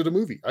expected a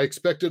movie. I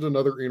expected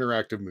another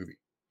interactive movie.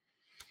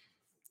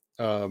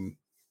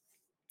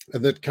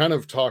 And that kind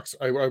of talks,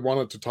 I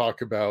wanted to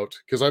talk about,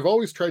 because I've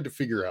always tried to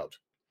figure out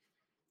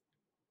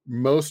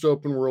most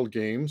open world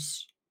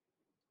games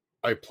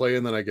I play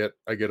and then I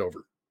get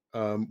over.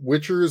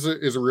 Witcher is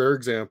a rare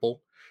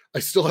example. I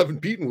still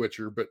haven't beaten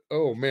Witcher, but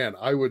oh man,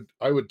 I would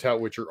tout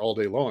Witcher all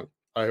day long.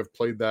 I have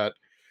played that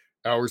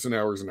hours and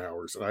hours and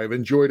hours, and I have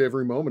enjoyed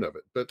every moment of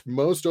it. But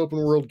most open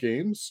world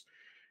games,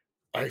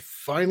 I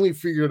finally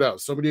figured it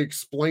out. Somebody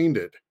explained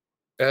it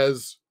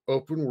as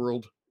open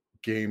world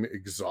game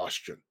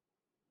exhaustion.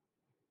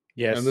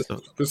 Yes. And this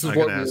is I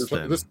what gotta ask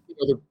then.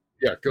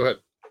 Yeah, go ahead.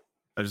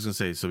 I was just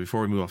gonna say, so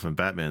before we move off on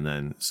Batman,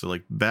 then, so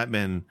like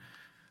Batman,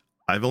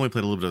 I've only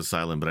played a little bit of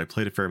Asylum, but I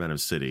played a fair amount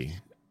of City.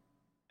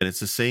 And it's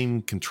the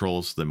same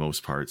controls for the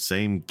most part,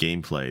 same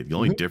gameplay. The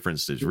only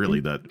difference is really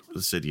that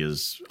the city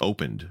is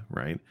opened,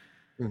 right?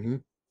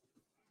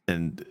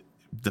 And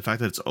the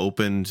fact that it's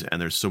opened and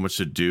there's so much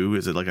to do,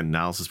 is it like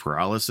analysis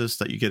paralysis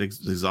that you get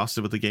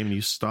exhausted with the game and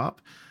you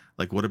stop?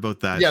 Like, what about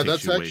that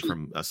takes you away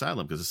from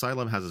Asylum? Because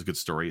Asylum has a good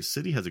story,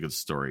 City has a good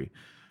story,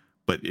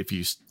 but if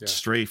you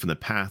stray from the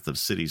path of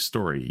City's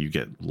story, you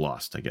get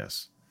lost, I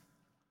guess.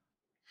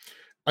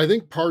 I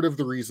think part of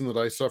the reason that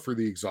I suffer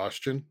the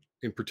exhaustion,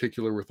 in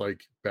particular with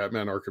like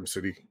Batman Arkham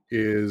City,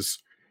 is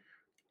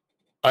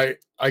I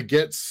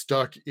get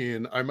stuck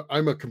in I'm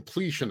a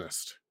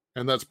completionist,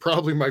 and that's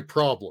probably my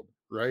problem,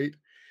 right?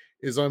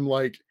 Is I'm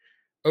like,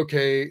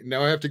 okay,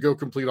 now I have to go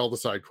complete all the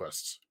side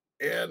quests.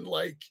 And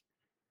like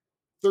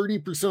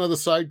 30% of the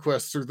side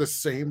quests are the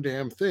same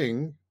damn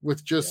thing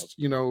with just,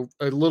 you know,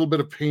 a little bit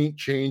of paint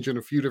change and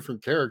a few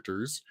different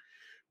characters,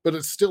 but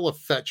it's still a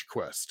fetch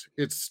quest.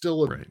 It's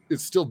still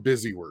it's still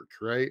busy work,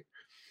 right?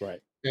 Right.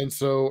 And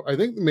so I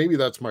think maybe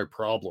that's my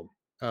problem.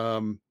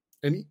 And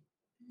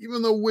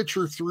even though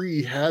Witcher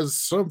 3 has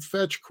some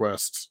fetch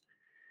quests,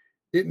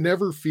 it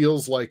never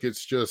feels like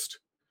it's just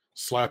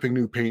slapping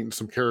new paint and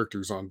some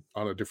characters on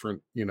a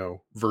different, you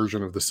know,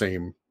 version of the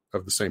same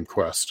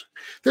quest.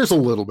 There's a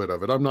little bit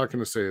of it. I'm not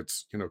going to say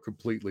it's, you know,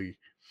 completely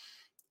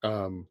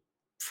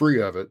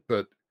free of it,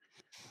 but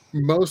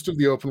most of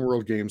the open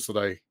world games that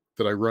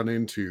I run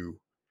into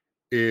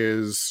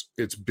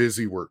it's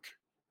busy work.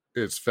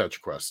 It's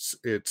fetch quests.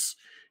 It's,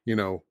 you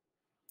know,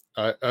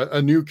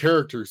 a new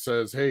character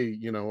says, hey,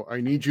 you know, I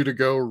need you to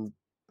go,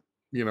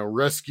 you know,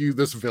 rescue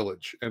this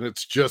village, and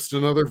it's just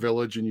another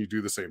village, and you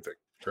do the same thing,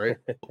 right?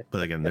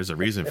 But again, there's a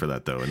reason for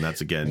that, though, and that's,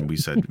 again, we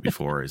said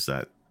before, is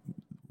that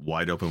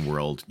wide open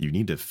world, you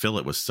need to fill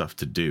it with stuff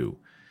to do,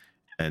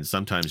 and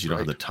sometimes you don't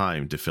have the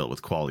time to fill it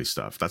with quality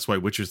stuff. That's why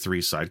Witcher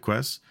 3 side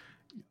quests,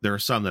 there are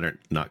some that are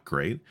not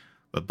great,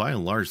 but by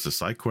and large, the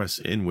side quests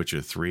in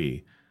Witcher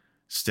 3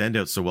 stand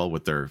out so well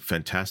with their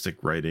fantastic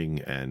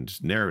writing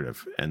and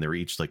narrative, and they're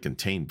each like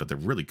contained, but they're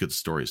really good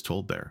stories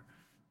told there.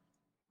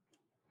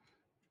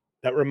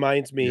 That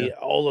reminds me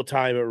all the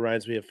time. It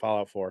reminds me of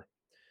Fallout 4,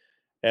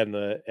 and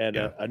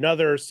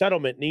another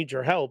settlement needs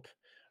your help.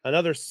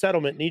 Another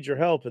settlement needs your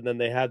help, and then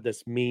they had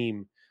this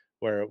meme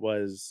where it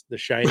was The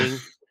Shining,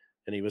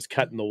 and he was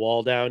cutting the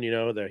wall down. You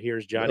know, the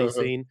 "Here's Johnny"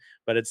 scene,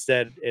 but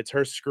instead it's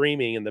her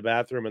screaming in the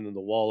bathroom, and then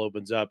the wall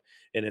opens up,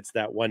 and it's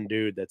that one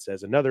dude that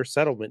says, "Another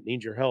settlement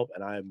needs your help,"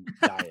 and I'm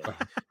dying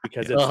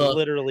because it's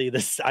literally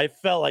this. I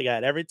felt like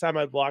that every time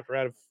I'd walk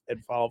around in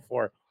Fallout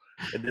 4,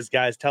 and this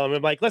guy's telling me,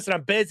 I'm like, "Listen,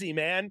 I'm busy,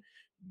 man.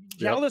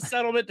 Tell the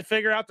settlement to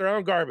figure out their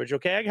own garbage,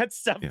 okay? I got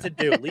stuff to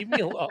do. Leave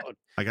me alone."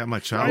 I got my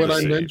child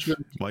to save.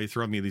 Why are you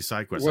throwing me these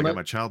side quests? I got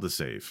my child to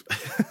save.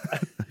 I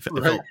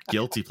felt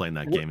guilty playing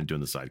that game and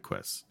doing the side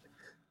quests.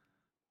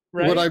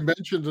 Right. When I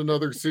mentioned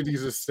another city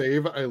to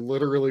save, I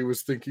literally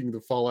was thinking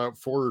the Fallout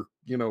 4,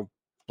 you know,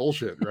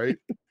 bullshit, right?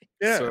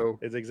 Yeah, so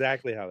it's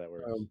exactly how that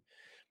works.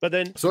 But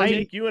then, so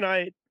Jake, you and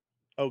I.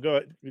 Oh, go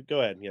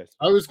ahead. Yes,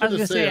 I was going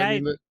to say.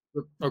 I mean,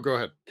 go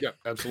ahead. Yeah,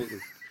 absolutely.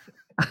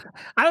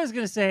 I was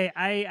going to say,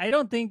 I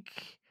don't think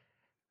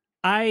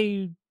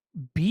I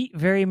beat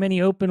very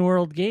many open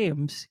world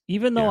games,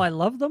 even though I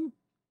love them.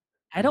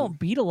 I don't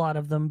beat a lot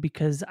of them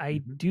because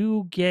I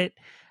do get,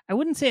 I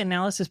wouldn't say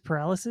analysis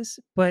paralysis,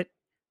 but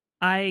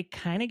I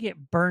kind of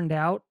get burned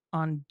out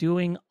on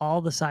doing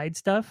all the side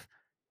stuff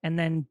and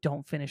then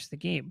don't finish the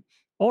game.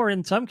 Or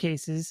in some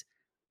cases,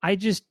 I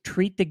just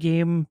treat the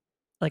game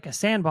like a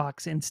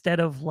sandbox instead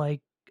of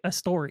like a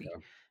story.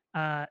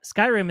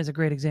 Skyrim is a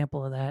great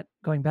example of that.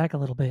 Going back a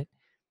little bit,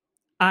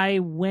 I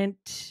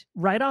went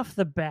right off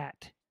the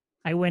bat.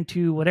 I went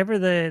to whatever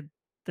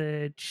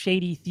the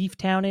shady thief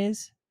town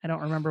is. I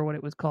don't remember what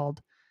it was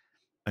called.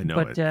 I know,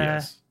 but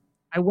yes.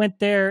 I went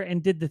there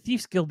and did the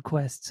Thieves Guild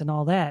quests and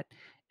all that.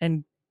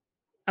 And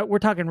we're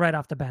talking right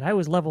off the bat. I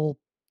was level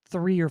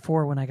 3 or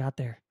 4 when I got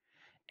there,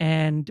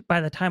 and by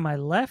the time I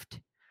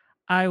left,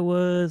 I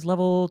was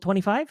level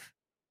 25.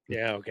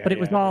 Yeah, okay. But it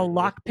was all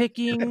lock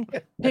picking,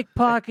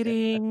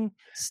 pickpocketing,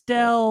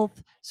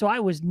 stealth. So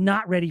I was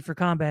not ready for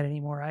combat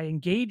anymore. I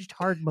engaged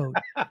hard mode.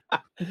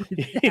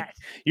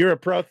 You're a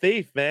pro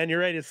thief, man.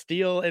 You're ready to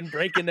steal and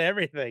break into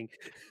everything.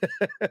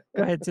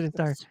 Go ahead,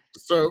 Sinister.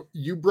 So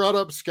you brought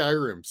up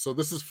Skyrim. So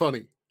this is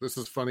funny.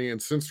 And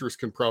Sinstress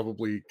can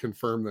probably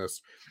confirm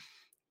this.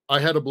 I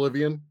had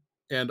Oblivion,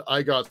 and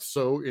I got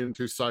so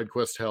into side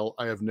quest hell,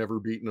 I have never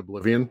beaten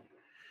Oblivion.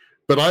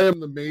 But I am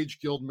the Mage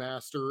Guild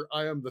Master.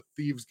 I am the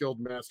Thieves Guild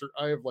Master.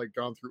 I have like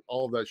gone through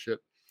all of that shit.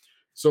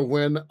 So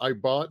when I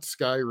bought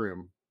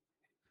Skyrim,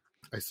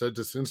 I said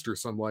to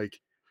Sinstress, I'm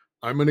like,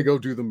 I'm going to go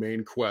do the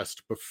main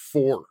quest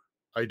before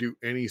I do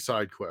any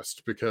side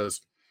quest, because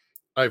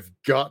I've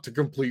got to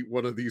complete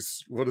one of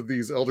these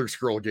Elder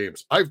Scroll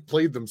games. I've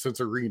played them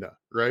since Arena,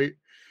 right?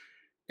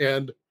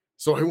 And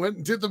so I went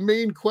and did the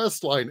main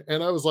quest line,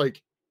 and I was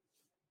like,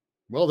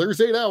 well,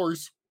 there's 8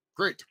 hours.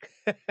 Great.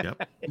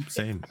 Yep,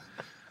 same.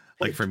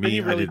 Like for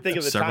me, I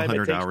did several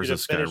hundred hours of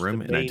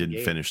Skyrim, and I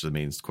didn't finish the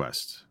main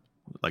quest.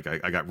 Like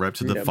I got right up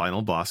to the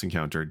final boss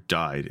encounter,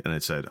 died, and I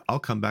said, I'll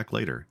come back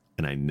later.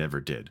 And I never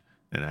did.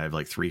 And I have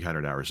like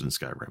 300 hours in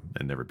Skyrim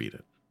and never beat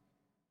it.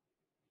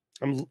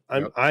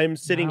 I'm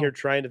sitting Wow. here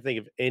trying to think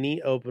of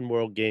any open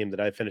world game that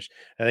I finished.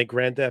 I think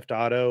Grand Theft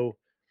Auto,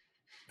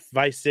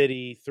 Vice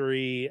City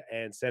 3,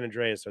 and San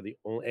Andreas are the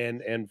only,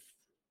 and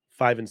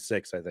 5 and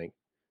 6, I think.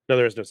 No,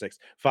 there is no 6.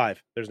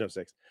 5. There's no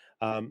 6.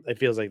 It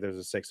feels like there's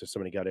a 6. There's so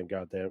many goddamn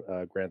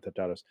Grand Theft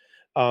Autos.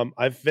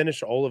 I've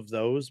finished all of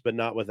those, but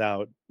not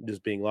without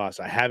just being lost.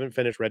 I haven't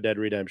finished Red Dead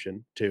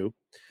Redemption 2.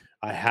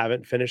 I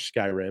haven't finished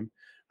Skyrim.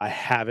 I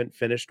haven't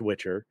finished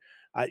Witcher.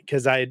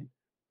 Because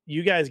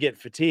you guys get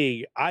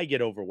fatigued. I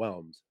get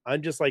overwhelmed.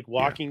 I'm just like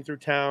walking through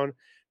town,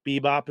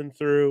 bebopping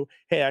through.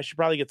 Hey, I should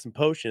probably get some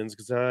potions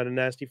because I had a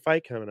nasty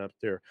fight coming up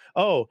there.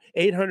 Oh,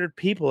 800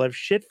 people have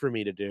shit for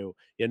me to do.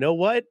 You know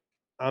what?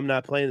 I'm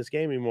not playing this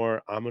game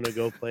anymore. I'm going to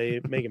go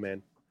play Mega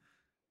Man,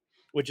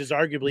 which is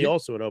arguably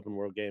also an open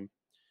world game.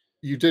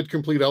 You did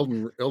complete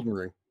Elden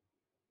Ring.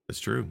 That's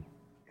true.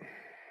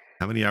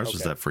 How many hours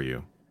was that for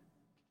you?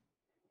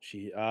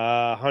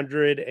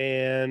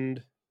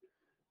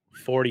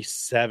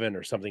 147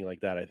 or something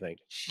like that, I think.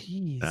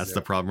 Jeez. That's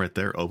the problem right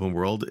there. Open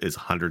world is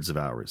hundreds of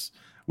hours.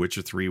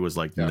 Witcher 3 was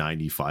like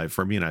 95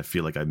 for me, and I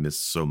feel like I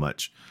missed so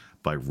much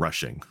by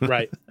rushing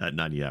at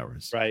 90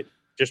 hours. Right.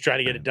 Just trying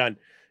to get it done.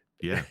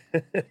 Yeah.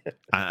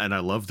 And I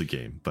love the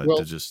game, but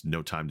there's just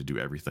no time to do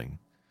everything.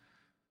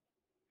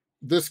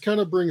 This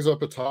kind of brings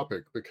up a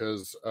topic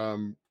because,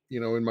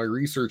 in my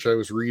research, I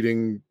was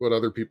reading what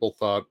other people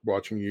thought,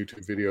 watching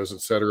YouTube videos,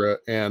 etc.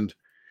 And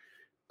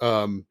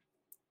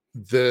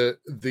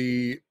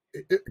the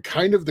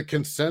kind of the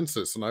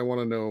consensus, and I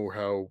want to know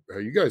how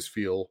you guys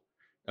feel,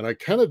 and I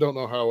kind of don't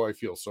know how I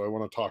feel, so I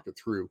want to talk it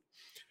through.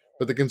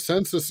 But the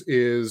consensus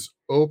is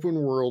open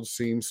world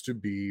seems to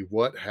be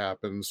what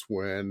happens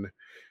when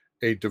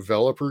a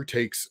developer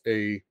takes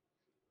an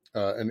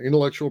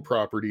intellectual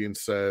property and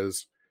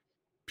says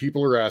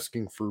people are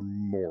asking for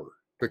more.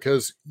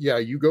 Because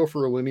you go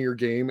for a linear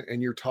game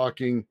and you're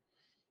talking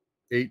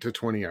 8 to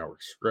 20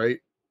 hours, right?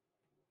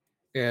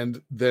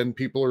 And then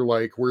people are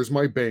like, where's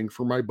my bang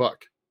for my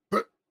buck?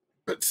 But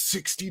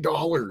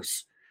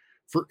 $60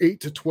 for 8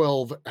 to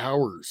 12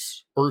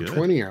 hours or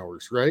 20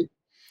 hours, right?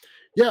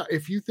 Yeah,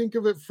 if you think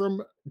of it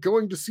from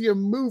going to see a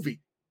movie,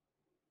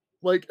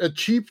 like a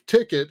cheap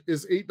ticket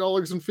is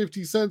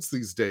 $8.50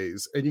 these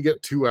days, and you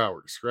get 2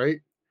 hours, right?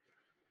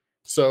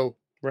 So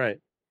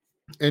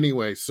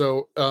anyway,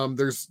 so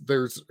there's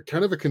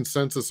kind of a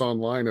consensus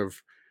online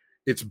of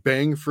it's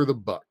bang for the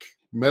buck.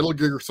 Metal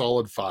Gear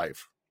Solid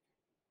 5,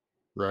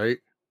 right?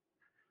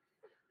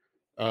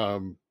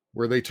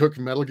 Where they took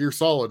Metal Gear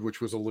Solid, which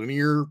was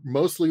a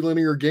mostly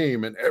linear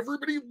game, and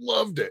everybody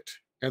loved it.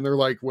 And they're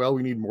like, well,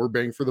 we need more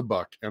bang for the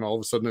buck. And all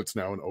of a sudden it's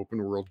now an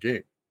open world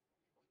game.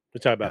 We're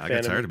talking about I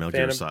got tired of Metal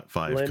Gear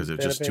 5 because it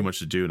was just too much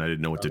to do and I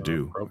didn't know what to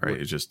do.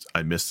 Right? It just,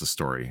 I missed the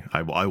story.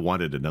 I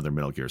wanted another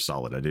Metal Gear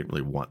Solid. I didn't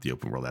really want the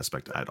open world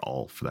aspect at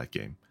all for that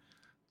game.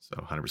 So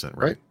 100%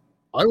 right.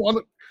 I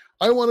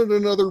wanted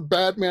another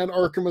Batman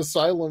Arkham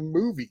Asylum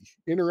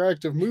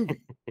interactive movie.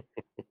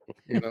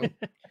 I think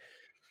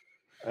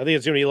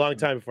it's going to be a long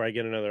time before I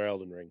get another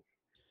Elden Ring.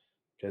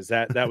 Because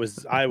that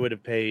was, I would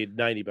have paid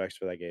 $90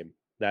 for that game.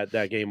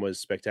 That game was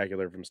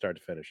spectacular from start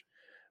to finish.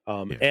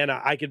 And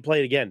I could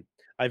play it again.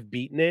 I've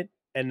beaten it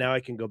and now I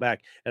can go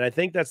back. And I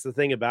think that's the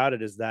thing about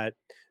it is that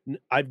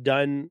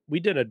we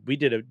did a,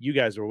 you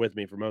guys were with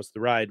me for most of the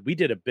ride. We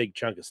did a big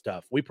chunk of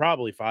stuff. We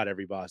probably fought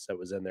every boss that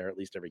was in there, at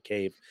least every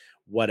cave,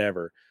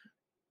 whatever.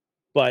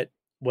 But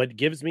what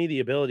gives me the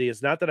ability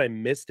is not that I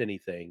missed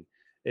anything.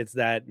 It's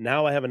that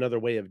now I have another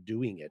way of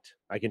doing it.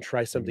 I can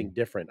try something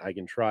different. I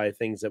can try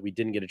things that we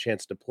didn't get a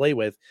chance to play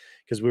with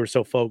because we were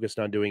so focused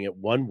on doing it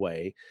one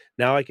way.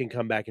 Now I can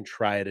come back and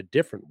try it a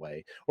different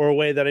way, or a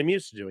way that I'm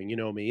used to doing. You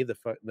know me, the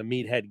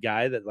meathead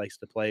guy that likes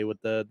to play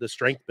with the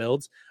strength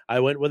builds.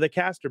 I went with a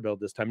caster build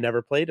this time.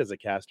 Never played as a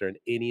caster in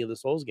any of the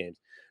Souls games.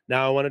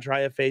 Now I want to try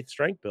a faith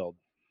strength build.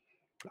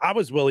 I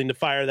was willing to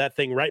fire that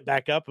thing right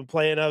back up and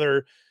play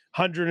another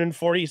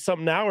 140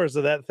 something hours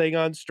of that thing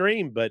on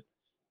stream, but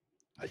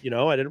I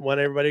didn't want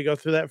everybody to go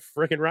through that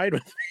freaking ride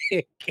with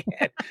me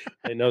again.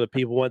 I know that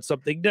people want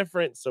something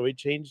different, so we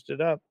changed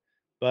it up.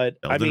 But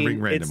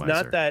it's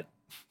not that.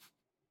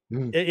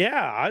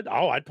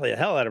 I'd play a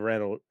hell out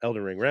of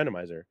Elden Ring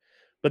randomizer.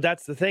 But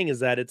that's the thing,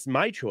 is that it's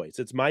my choice.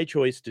 It's my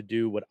choice to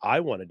do what I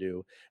want to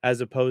do, as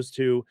opposed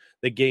to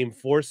the game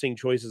forcing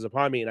choices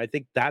upon me. And I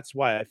think that's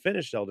why I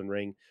finished Elden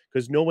Ring,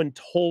 because no one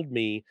told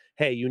me,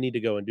 hey, you need to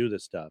go and do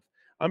this stuff.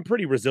 I'm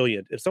pretty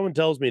resilient. If someone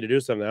tells me to do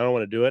something, I don't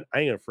want to do it, I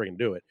ain't gonna freaking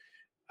do it.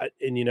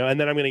 And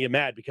then I'm going to get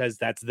mad because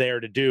that's there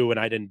to do and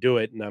I didn't do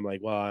it. And I'm like,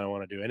 well, I don't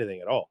want to do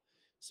anything at all.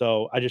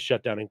 So I just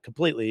shut down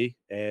completely.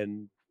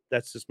 And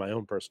that's just my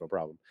own personal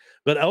problem.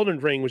 But Elden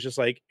Ring was just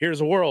like,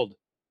 here's a world.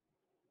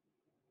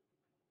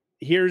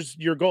 Here's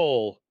your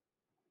goal.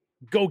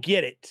 Go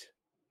get it.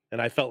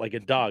 And I felt like a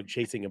dog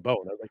chasing a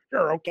bone. I was like,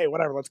 sure, okay,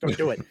 whatever. Let's go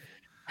do it.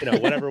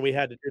 whatever we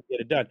had to do to get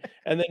it done.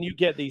 And then you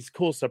get these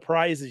cool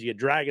surprises. You get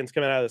dragons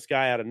coming out of the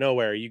sky out of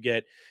nowhere. You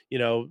get,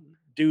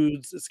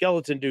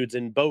 skeleton dudes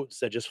in boats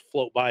that just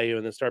float by you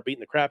and then start beating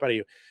the crap out of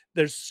you.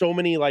 There's so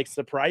many like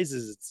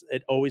surprises.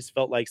 It always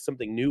felt like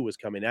something new was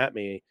coming at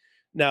me.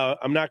 Now,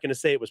 I'm not going to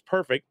say it was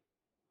perfect.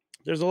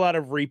 There's a lot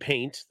of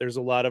repaint. There's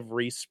a lot of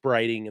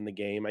respriting in the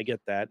game. I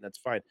get that, and that's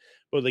fine.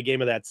 But with a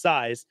game of that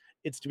size,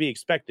 it's to be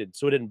expected.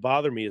 So it didn't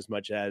bother me as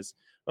much as,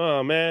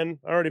 oh man,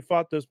 I already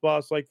fought this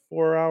boss like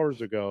 4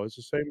 hours ago. It's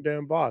the same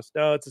damn boss.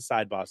 No, it's a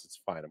side boss. It's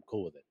fine. I'm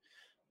cool with it.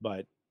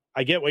 But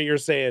I get what you're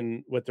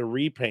saying with the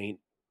repaint,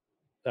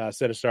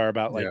 Sinistar,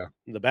 about like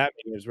the Batman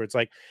games where it's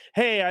like,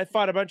 hey, I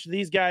fought a bunch of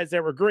these guys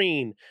that were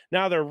green.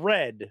 Now they're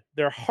red.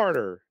 They're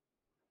harder.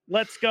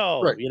 Let's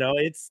go. Right.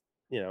 It's,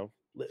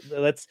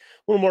 let's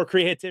a little more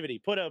creativity.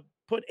 Put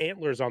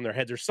antlers on their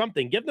heads or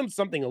something. Give them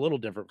something a little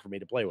different for me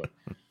to play with.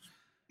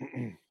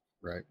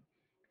 Right.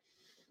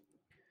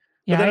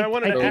 Yeah, but then I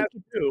wanted to ask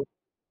you too.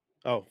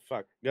 Oh,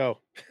 fuck. Go.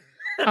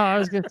 I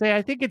was going to say,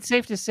 I think it's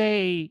safe to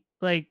say,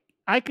 like,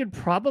 I could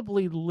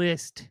probably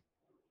list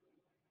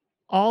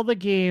all the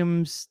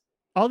games,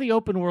 all the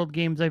open world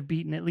games I've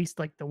beaten, at least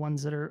like the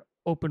ones that are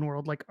open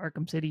world, like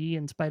Arkham City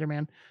and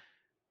Spider-Man,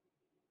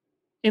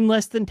 in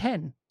less than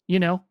 10,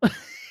 Yeah.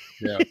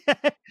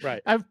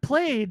 Right. I've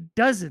played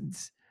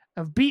dozens.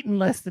 I've beaten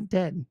less than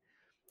 10.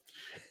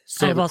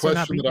 So I've also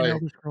not beaten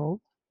Elder Scrolls.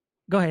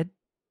 Go ahead.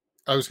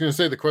 I was going to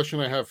say the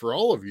question I have for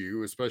all of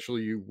you,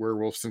 especially you,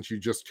 Werewolf, since you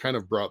just kind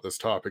of brought this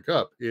topic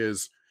up,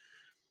 is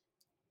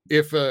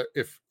if a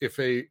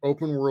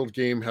open world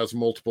game has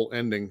multiple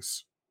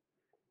endings,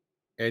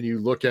 and you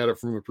look at it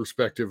from a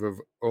perspective of,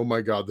 oh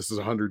my God, this is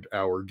a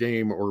 100-hour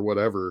game or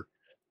whatever,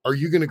 are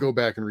you going to go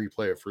back and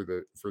replay it for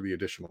the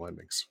additional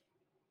endings?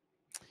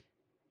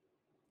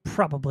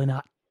 Probably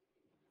not.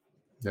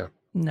 Yeah.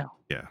 No.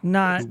 Yeah.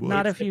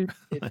 Not if you.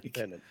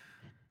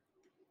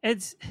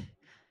 It's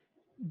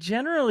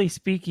generally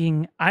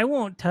speaking, I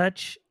won't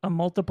touch a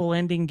multiple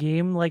ending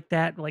game like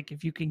that. Like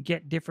if you can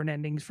get different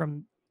endings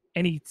from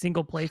any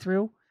single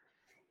playthrough,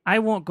 I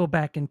won't go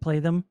back and play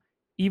them,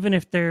 even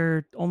if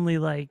they're only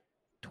like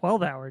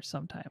 12 hours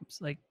sometimes.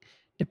 Like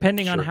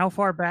depending on how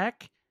far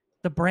back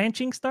the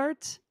branching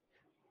starts.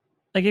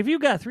 Like if you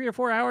got 3 or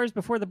 4 hours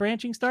before the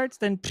branching starts,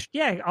 then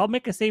yeah, I'll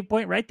make a save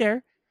point right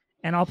there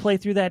and I'll play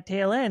through that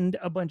tail end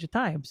a bunch of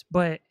times.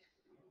 But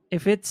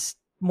if it's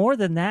more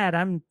than that,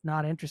 I'm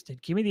not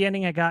interested. Give me the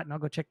ending I got and I'll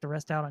go check the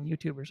rest out on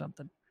YouTube or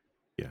something.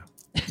 Yeah.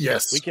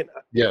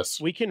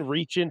 Yes. We can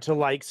reach into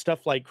like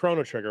stuff like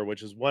Chrono Trigger,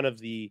 which is one of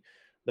the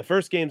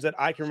first games that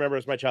I can remember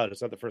as my childhood.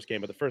 It's not the first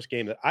game, but the first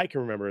game that I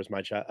can remember as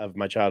my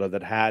childhood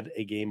that had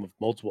a game of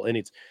multiple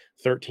innings,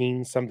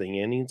 13 something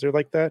innings or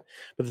like that.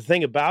 But the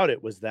thing about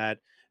it was that,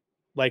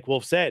 like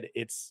Wolf said,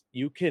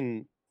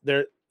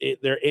 their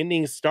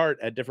endings start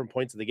at different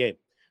points of the game.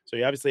 So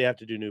you obviously have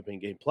to do New Pen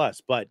Game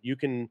Plus, but you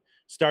can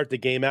start the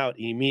game out,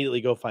 immediately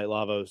go fight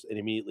Lavos, and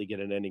immediately get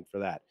an ending for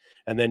that.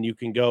 And then you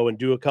can go and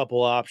do a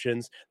couple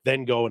options,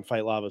 then go and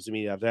fight Lavos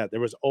immediately after that.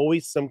 There was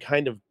always some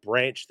kind of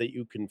branch that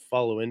you can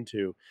follow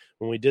into.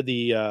 When we did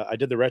I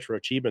did the retro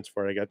achievements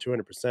for it, I got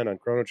 200% on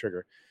Chrono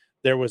Trigger.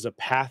 There was a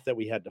path that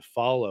we had to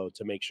follow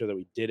to make sure that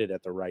we did it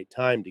at the right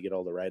time to get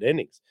all the right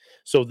endings.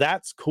 So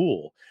that's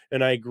cool.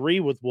 And I agree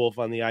with Wolf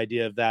on the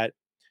idea of that.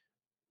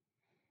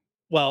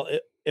 Well,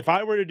 if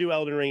I were to do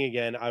Elden Ring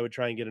again, I would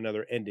try and get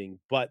another ending,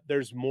 but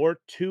there's more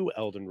to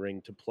Elden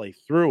Ring to play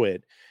through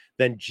it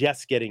than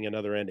just getting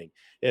another ending.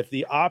 If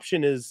the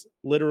option is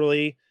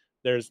literally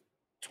there's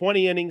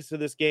 20 endings to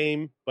this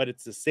game, but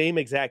it's the same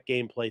exact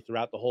gameplay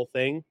throughout the whole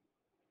thing,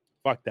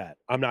 fuck that.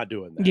 I'm not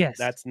doing that. Yes.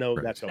 That's no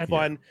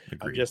fun. Yeah,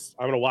 I'm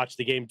going to watch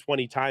the game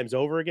 20 times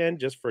over again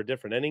just for a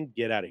different ending.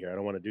 Get out of here. I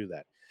don't want to do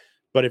that.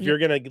 But if you're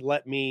going to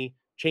let me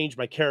change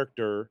my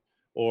character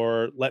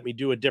or let me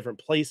do a different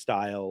play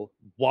style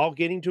while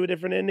getting to a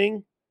different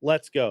ending,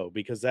 let's go,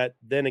 because that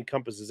then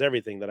encompasses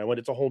everything that I want.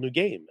 It's a whole new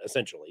game,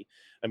 essentially.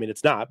 I mean,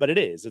 it's not, but it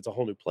is. It's a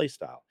whole new play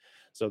style.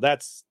 So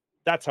that's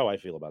how I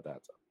feel about that.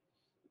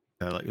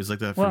 So. It was like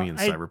that for me in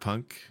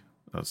Cyberpunk.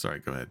 Oh, sorry.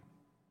 Go ahead.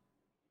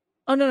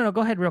 Oh, no.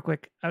 Go ahead real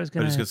quick. I was just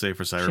going to say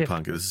for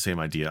Cyberpunk, it was the same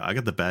idea. I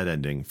got the bad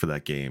ending for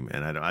that game,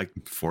 and I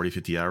 40,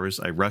 50 hours,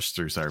 I rushed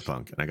through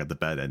Cyberpunk, and I got the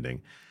bad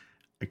ending.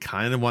 I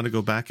kind of want to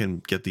go back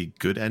and get the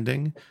good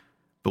ending,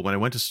 but when I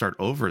went to start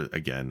over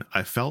again,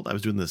 I felt I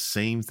was doing the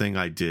same thing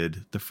I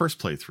did the first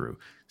playthrough.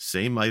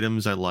 Same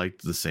items I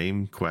liked, the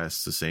same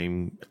quests, the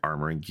same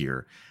armor and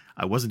gear.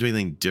 I wasn't doing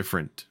anything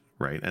different,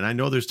 right? And I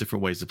know there's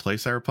different ways to play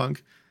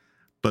Cyberpunk,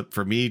 but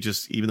for me,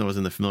 just even though I was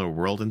in the familiar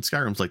world, and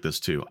Skyrim's like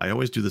this too, I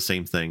always do the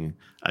same thing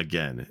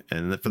again.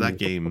 And for that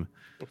game,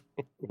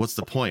 what's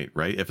the point,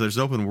 right? If there's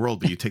an open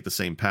world, but you take the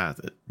same path,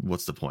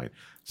 what's the point?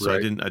 So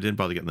right. I didn't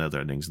bother getting the other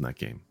endings in that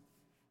game.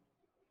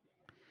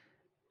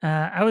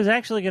 I was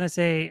actually going to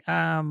say,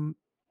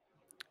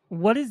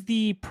 what is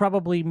the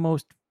probably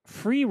most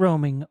free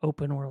roaming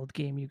open world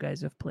game you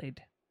guys have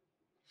played?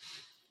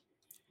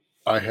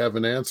 I have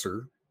an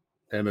answer,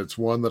 and it's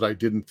one that I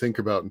didn't think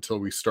about until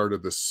we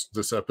started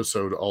this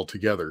episode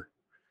altogether.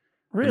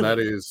 Really? And that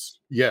is,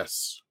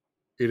 yes,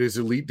 it is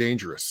Elite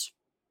Dangerous.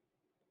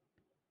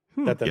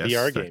 That the Yes,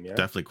 VR that game, yeah.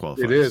 definitely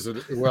qualifies. It is.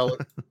 Well,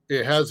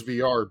 it has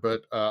VR,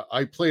 but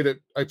I played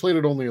it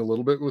only a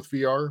little bit with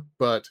VR,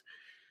 but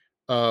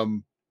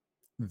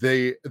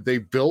they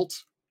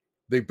built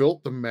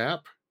the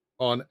map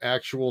on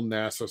actual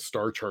NASA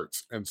star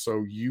charts, and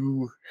so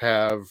you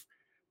have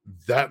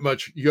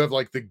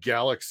like the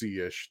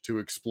galaxy-ish to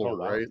explore. Oh,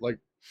 wow. Right? Like,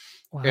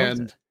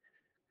 Wowza.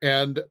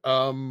 and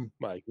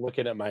Like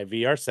looking at my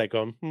VR set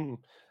going,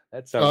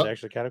 that sounds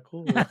actually kind of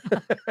cool.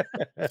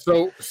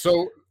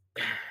 so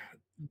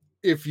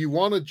if you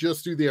want to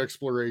just do the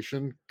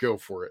exploration, go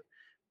for it.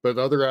 But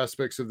other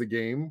aspects of the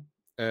game,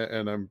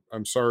 and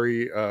I'm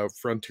sorry,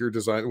 Frontier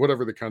Design,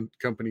 whatever the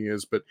company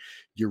is, but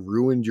you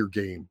ruined your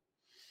game.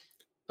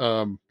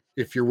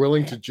 If you're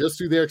willing to just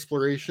do the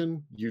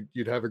exploration,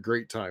 you'd have a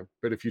great time.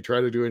 But if you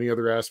try to do any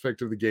other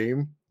aspect of the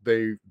game,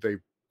 they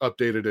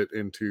updated it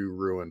into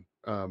ruin.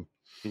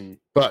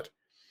 But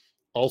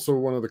also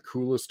one of the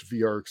coolest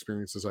VR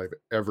experiences I've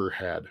ever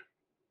had.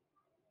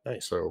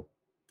 Nice. So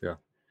yeah,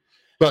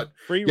 but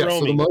free yeah, roaming.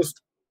 so the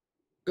most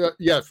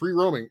free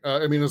roaming.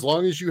 I mean, as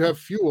long as you have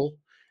fuel,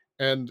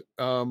 and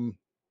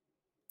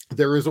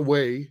there is a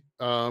way.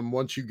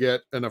 Once you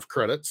get enough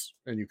credits,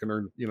 and you can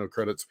earn,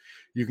 credits,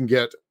 you can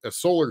get a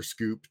solar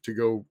scoop to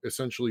go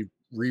essentially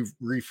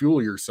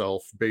refuel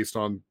yourself based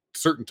on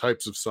certain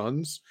types of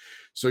suns.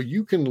 So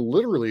you can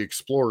literally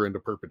explore into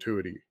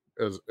perpetuity.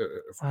 As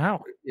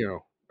Wow.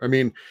 I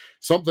mean,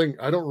 something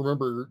I don't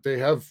remember. They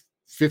have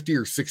 50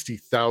 or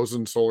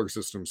 60,000 solar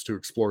systems to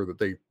explore that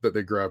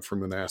they grab from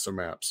the NASA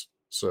maps.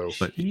 So,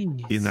 but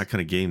in that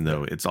kind of game,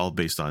 though, it's all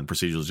based on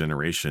procedural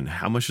generation.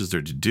 How much is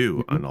there to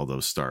do on all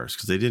those stars?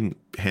 Because they didn't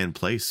hand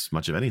place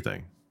much of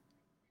anything.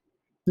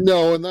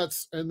 No, and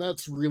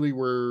that's really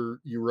where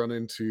you run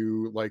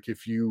into, like,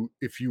 if you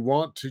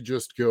want to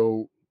just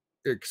go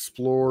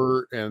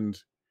explore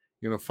and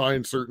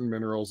find certain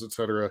minerals,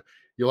 etc.,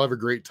 you'll have a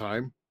great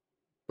time.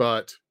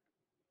 But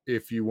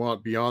if you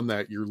want beyond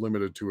that, you're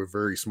limited to a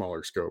very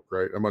smaller scope,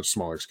 right? A much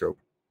smaller scope.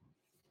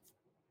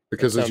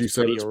 Because as you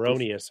said, it's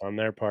erroneous on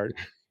their part.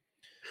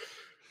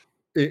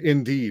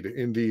 Indeed.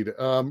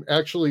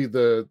 Actually,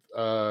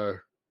 I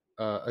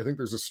think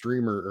there's a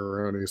streamer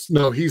erroneous.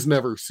 No, he's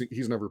never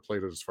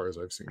played it as far as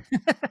I've seen.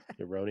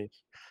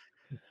 Erroneous.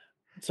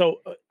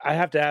 So I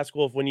have to ask,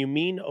 Wolf, when you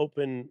mean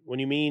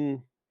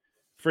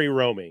free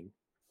roaming,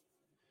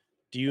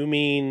 do you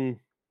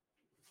mean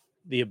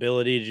the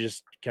ability to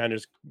just kind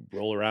of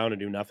roll around and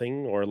do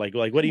nothing, or like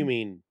what do you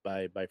mean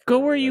by free go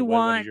roaming? where you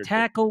want,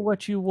 tackle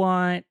what you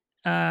want,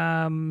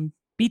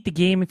 beat the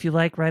game if you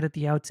like right at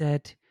the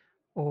outset,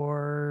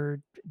 or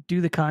do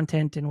the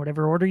content in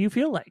whatever order you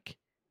feel like?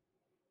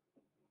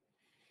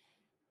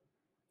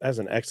 That's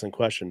an excellent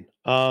question.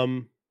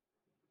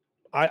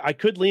 I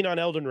could lean on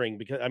Elden Ring,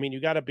 because I mean,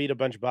 you got to beat a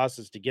bunch of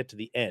bosses to get to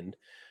the end,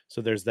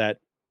 so there's that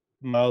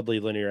mildly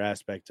linear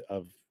aspect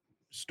of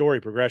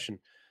story progression.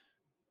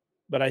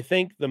 But I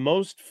think the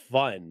most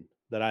fun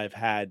that I've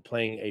had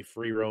playing a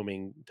free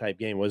roaming type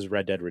game was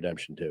Red Dead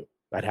Redemption 2.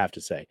 I'd have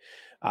to say,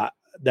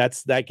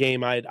 that's that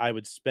game I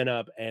would spin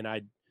up, and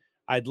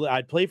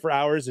I'd play for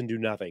hours and do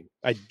nothing.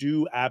 I'd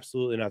do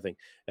absolutely nothing.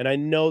 And I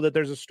know that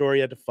there's a story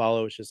you have to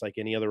follow. It's just like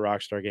any other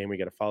Rockstar game. We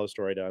got to follow a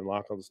story to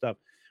unlock all the stuff,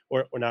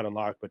 or not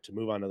unlock, but to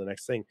move on to the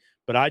next thing.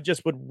 But I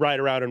just would ride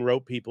around and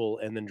rope people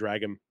and then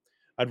drag them.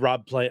 I'd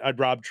rob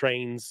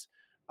trains.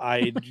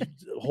 I'd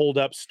hold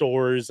up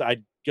stores.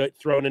 I'd get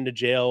thrown into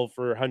jail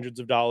for hundreds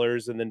of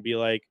dollars and then be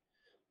like,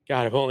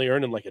 God, I've only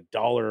earned like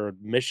 $1 a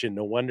mission.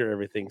 No wonder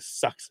everything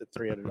sucks at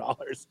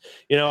 $300.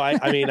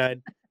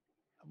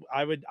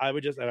 I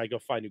would just, and I go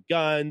find new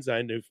guns.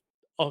 I knew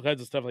all kinds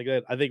of stuff like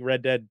that. I think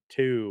Red Dead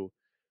 2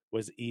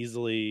 was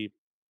easily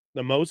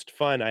the most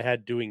fun I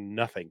had doing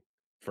nothing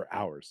for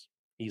hours.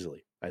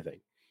 Easily, I think.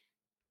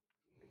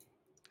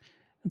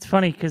 It's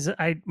funny because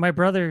my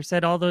brother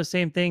said all those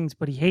same things,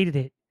 but he hated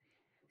it.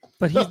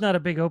 But he's not a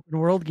big open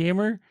world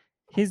gamer.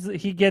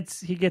 He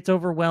gets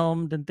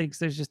overwhelmed and thinks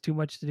there's just too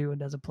much to do and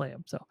doesn't play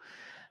them. So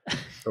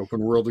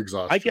open world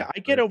exhaustion. I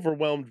get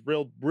overwhelmed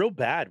real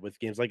bad with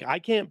games. Like, I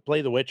can't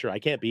play The Witcher. I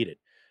can't beat it.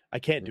 I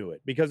can't do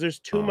it because there's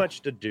too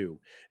much to do,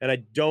 and I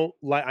don't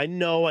like. I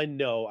know.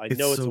 It's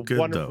so a good,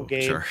 wonderful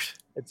game. Sure.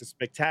 It's a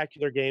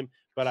spectacular game,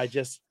 but I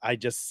just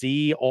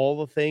see all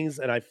the things,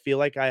 and I feel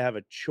like I have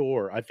a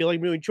chore. I feel like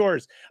I'm doing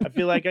chores. I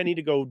feel like I need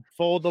to go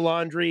fold the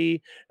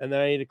laundry, and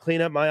then I need to clean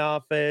up my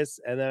office,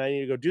 and then I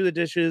need to go do the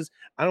dishes.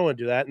 I don't want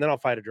to do that, and then I'll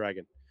fight a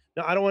dragon.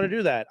 No, I don't want to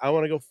do that. I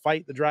want to go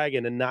fight the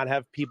dragon and not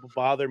have people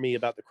bother me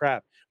about the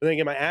crap. But then I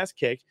get my ass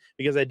kicked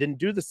because I didn't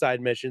do the side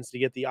missions to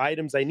get the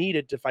items I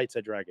needed to fight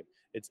said dragon.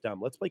 It's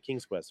dumb. Let's play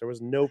King's Quest. There was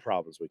no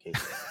problems with King's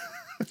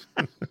Quest.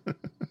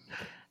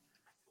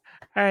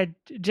 All right,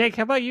 Jake,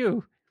 how about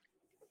you?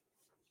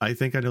 I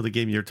think I know the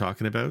game you're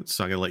talking about,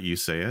 so I'm going to let you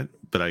say it.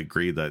 But I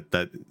agree that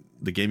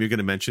the game you're going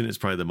to mention is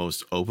probably the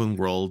most open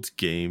world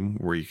game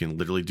where you can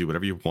literally do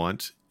whatever you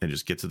want and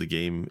just get to the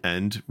game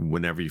end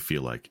whenever you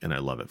feel like. And I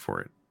love it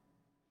for it.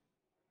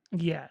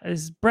 Yeah,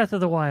 it's Breath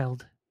of the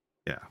Wild.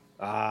 Yeah.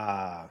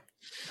 I've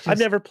Just-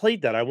 never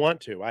played that. I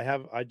want to.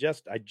 I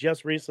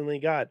just recently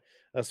got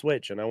a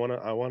Switch, and I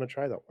wanna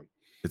try that one.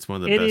 It's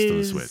one of the It best on the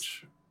is-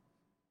 Switch.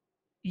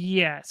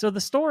 Yeah, so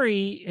the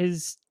story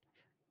is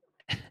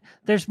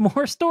there's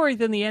more story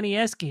than the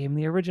NES game,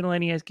 the original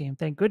NES game,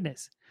 thank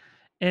goodness.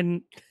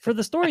 And for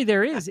the story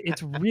there is,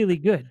 it's really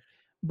good.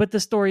 But the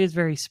story is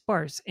very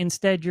sparse.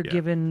 Instead, you're Yeah.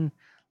 given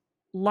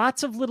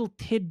lots of little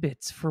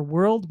tidbits for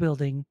world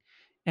building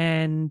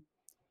and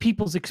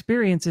people's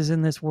experiences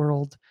in this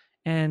world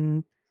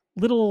and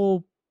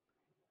little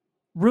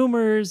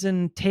rumors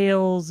and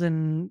tales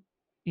and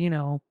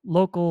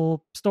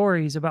local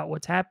stories about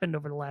what's happened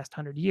over the last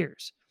 100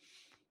 years.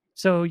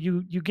 So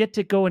you get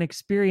to go and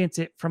experience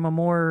it from a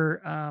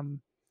more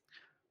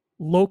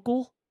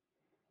local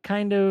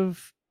kind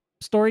of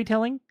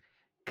storytelling,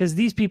 because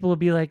these people will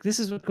be like, this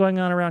is what's going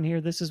on around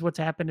here, this is what's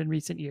happened in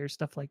recent years,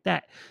 stuff like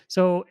that.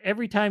 So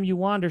every time you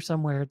wander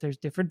somewhere, there's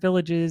different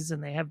villages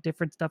and they have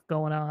different stuff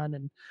going on,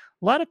 and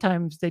a lot of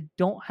times they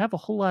don't have a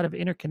whole lot of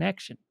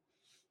interconnection,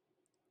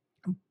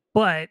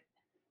 but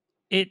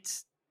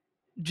it's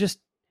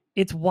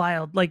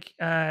wild. Like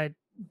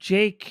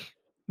Jake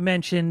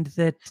mentioned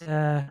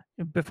that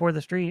before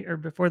the stream or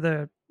before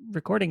the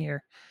recording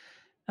here,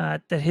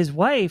 that his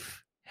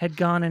wife had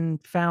gone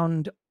and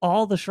found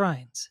all the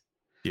shrines.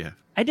 Yeah.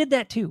 I did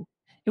that too.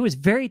 It was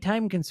very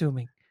time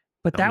consuming,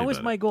 but Tell that me was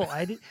about my it. goal.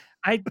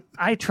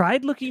 I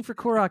tried looking for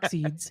Korok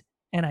seeds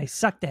and I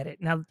sucked at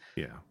it. Now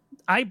Yeah.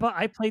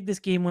 I played this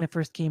game when it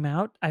first came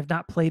out. I've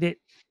not played it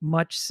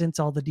much since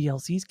all the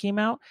DLCs came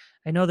out.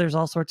 I know there's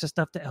all sorts of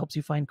stuff that helps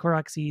you find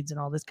Korok seeds and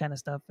all this kind of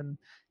stuff and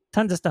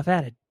tons of stuff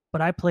added,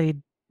 but I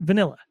played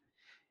vanilla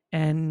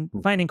and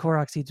finding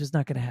Korok seeds was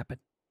not going to happen.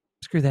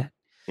 Screw that.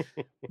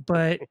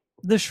 But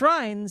the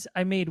shrines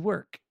I made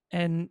work.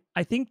 And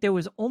I think there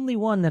was only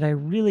one that I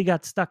really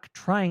got stuck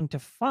trying to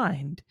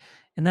find.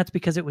 And that's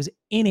because it was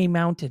in a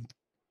mountain.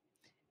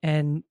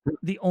 And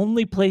the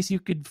only place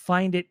you could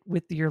find it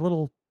with your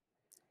little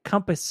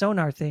compass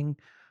sonar thing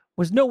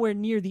was nowhere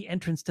near the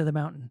entrance to the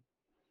mountain.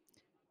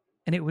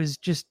 And it was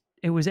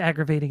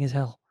aggravating as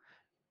hell.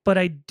 But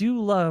I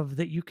do love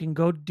that you can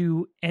go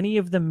do any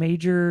of the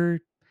major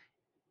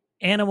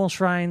animal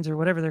shrines or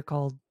whatever they're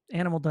called,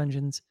 animal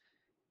dungeons,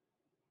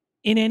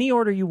 in any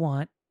order you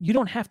want. You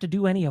don't have to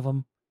do any of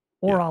them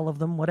or all of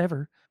them,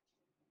 whatever.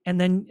 And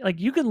then like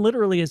you can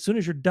literally, as soon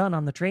as you're done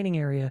on the training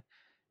area,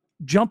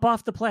 jump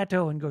off the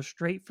plateau and go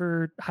straight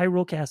for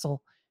Hyrule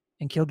Castle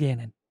and kill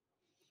Ganon.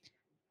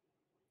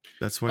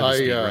 That's why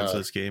the speedruns of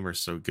this game are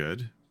so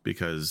good,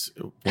 because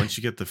once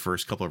you get the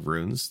first couple of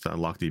runes to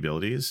unlock the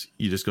abilities,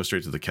 you just go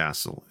straight to the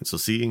castle. And so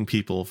seeing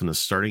people from the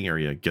starting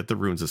area get the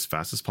runes as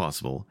fast as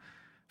possible,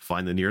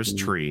 find the nearest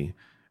tree,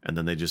 and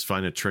then they just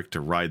find a trick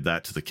to ride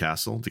that to the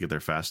castle to get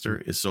there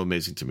faster is so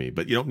amazing to me.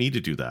 But you don't need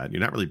to do that.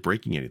 You're not really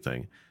breaking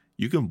anything.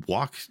 You can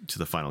walk to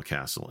the final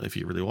castle if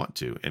you really want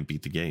to and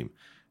beat the game.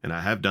 And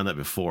I have done that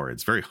before.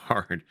 It's very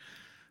hard.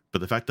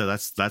 But the fact that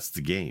that's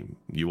the game.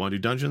 You want to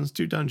do dungeons?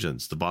 Do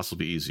dungeons. The boss will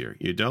be easier.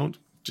 You don't?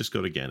 Just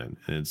go to Ganon.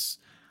 And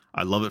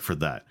I love it for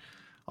that.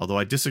 Although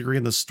I disagree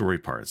in the story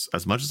parts.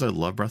 As much as I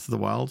love Breath of the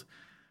Wild,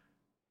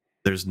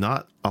 there's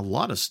not a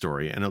lot of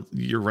story. And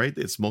you're right,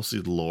 it's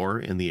mostly lore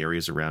in the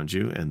areas around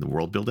you and the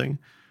world building.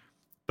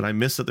 But I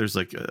miss that there's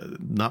like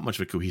not much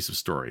of a cohesive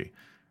story,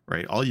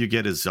 right? All you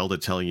get is Zelda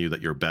telling you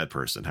that you're a bad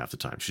person half the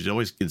time. She's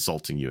always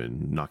insulting you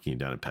and knocking you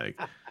down a peg.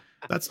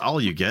 That's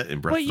all you get in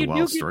Breath of the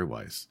Wild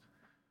story-wise.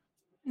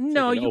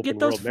 No, like you get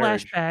those open-world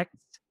marriage. flashbacks.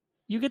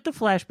 You get the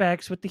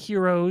flashbacks with the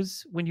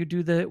heroes when you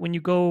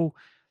go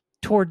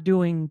toward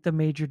doing the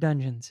major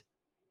dungeons.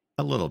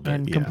 A little bit,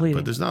 and yeah. completing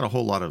But there's not a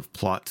whole lot of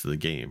plot to the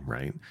game,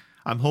 right?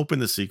 I'm hoping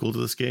the sequel to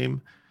this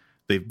game,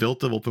 they've built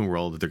the open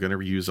world, that they're going to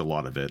reuse a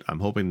lot of it. I'm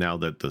hoping now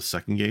that the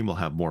second game will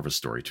have more of a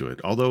story to it.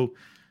 Although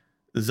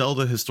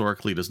Zelda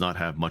historically does not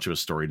have much of a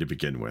story to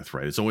begin with,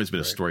 right? It's always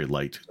been a story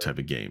light type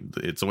of game.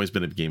 It's always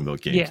been a game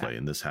about gameplay,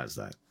 and this has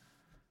that.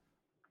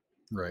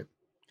 Right.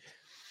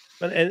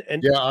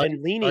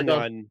 And leaning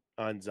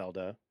on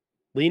Zelda,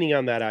 leaning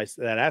on that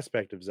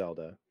aspect of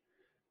Zelda,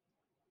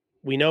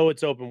 we know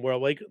it's open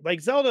world.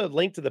 Like Zelda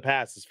Link to the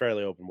Past is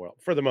fairly open world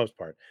for the most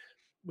part.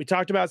 We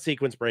talked about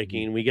sequence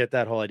breaking. We get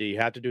that whole idea. You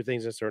have to do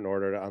things in a certain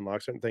order to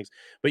unlock certain things,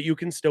 but you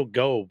can still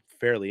go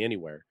fairly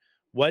anywhere.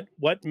 What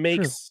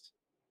makes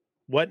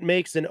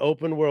an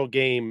open world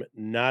game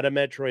not a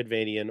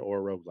Metroidvania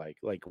or roguelike?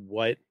 Like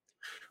what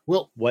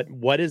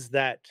is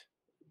that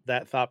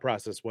thought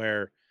process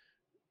where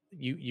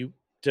you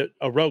to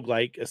a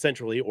roguelike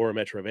essentially, or a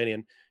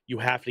Metroidvania, you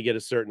have to get a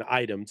certain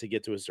item to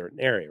get to a certain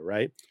area,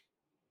 right?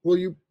 Well,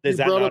 you Is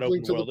that brought not up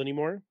open world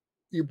anymore?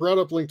 You brought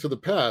up Link to the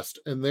Past,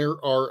 and there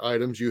are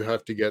items you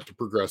have to get to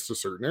progress to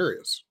certain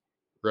areas,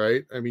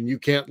 right? I mean, you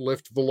can't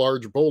lift the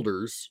large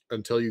boulders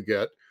until you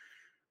get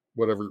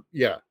whatever.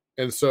 Yeah.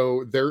 And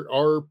so there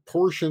are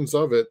portions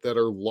of it that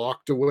are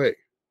locked away.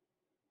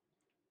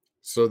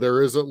 So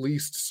there is at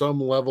least some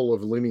level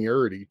of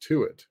linearity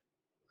to it,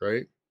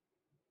 right?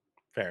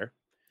 Fair.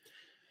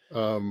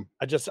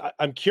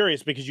 I'm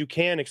curious because you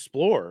can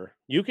explore.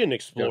 You can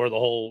explore the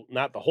whole,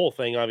 not the whole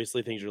thing.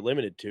 Obviously, things you're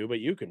limited to, but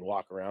you can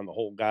walk around the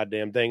whole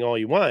goddamn thing all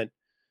you want.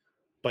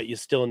 But you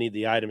still need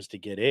the items to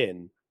get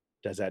in.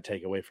 Does that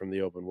take away from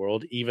the open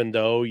world? Even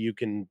though you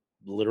can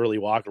literally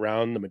walk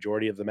around the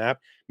majority of the map,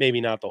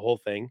 maybe not the whole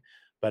thing,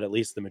 but at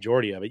least the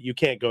majority of it. You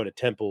can't go to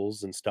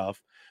temples and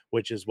stuff,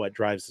 which is what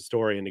drives the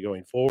story into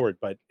going forward.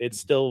 But it's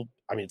still,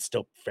 I mean, it's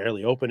still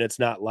fairly open. It's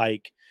not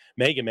like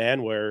Mega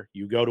Man where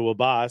you go to a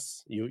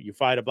boss, you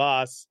fight a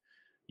boss,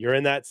 you're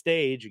in that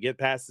stage, you get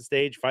past the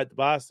stage, fight the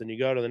boss, and you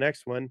go to the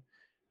next one.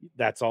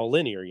 That's all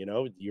linear, you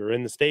know, you're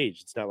in the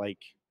stage. It's not like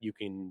you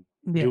can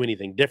do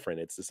anything different.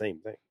 It's the same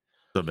thing.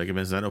 So Mega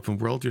Man is not open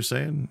world, you're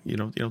saying? You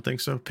don't think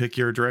so? Pick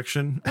your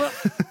direction. Well,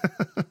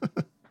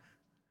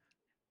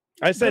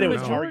 I said it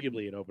was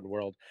arguably an open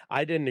world.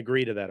 I didn't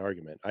agree to that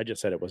argument. I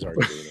just said it was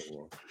arguably an open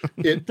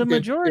world. The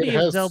majority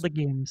of Zelda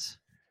games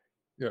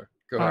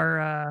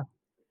are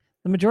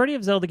the majority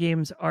of Zelda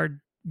games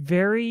are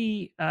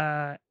very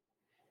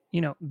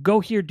go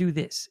here, do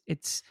this.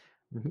 It's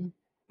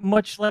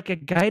much like a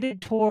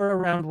guided tour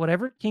around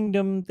whatever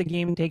kingdom the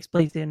game takes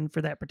place in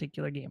for that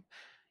particular game.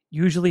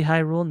 Usually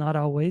Hyrule, not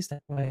always.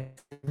 That's why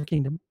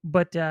kingdom.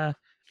 But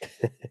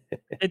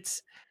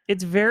it's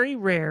very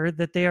rare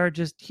that they are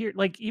just here.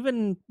 Like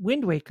even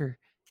Wind Waker,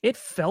 it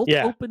felt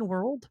open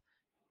world,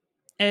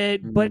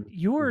 but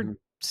you were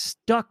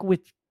stuck with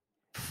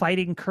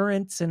fighting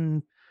currents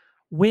and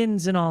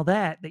winds and all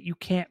that you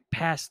can't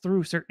pass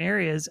through certain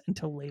areas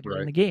until later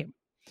in the game.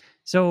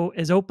 So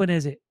as open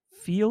as it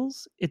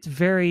feels, it's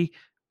very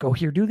go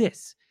here, do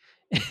this.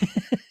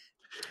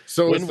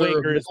 So Wind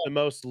Waker is the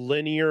most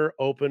linear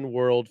open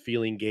world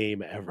feeling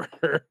game ever.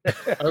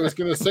 I was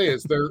going to say,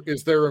 is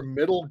there a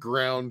middle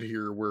ground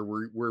here where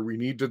we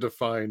need to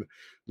define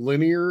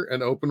linear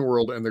and open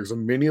world, and there's a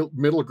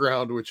middle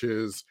ground which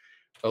is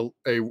a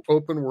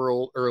open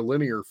world or a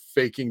linear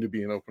faking to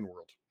be an open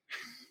world?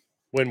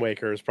 Wind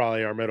Waker is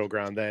probably our middle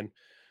ground then,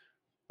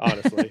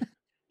 honestly.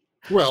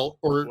 Well,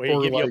 or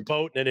give you a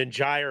boat in an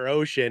entire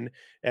ocean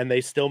and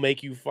they still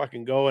make you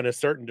fucking go in a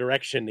certain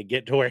direction to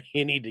get to where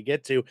you need to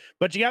get to,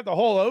 but you got the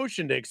whole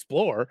ocean to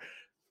explore.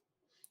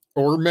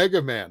 Or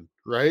Mega Man,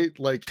 right?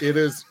 Like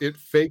it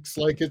fakes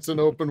like it's an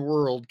open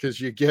world because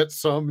you get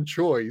some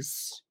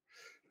choice,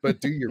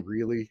 but do you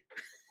really?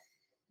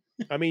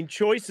 I mean,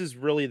 choice is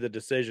really the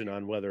decision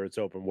on whether it's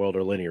open world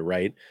or linear,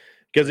 right?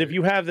 Because if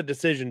you have the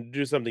decision to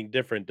do something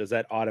different, does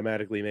that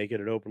automatically make it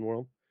an open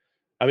world?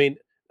 I mean,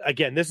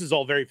 again, this is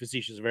all very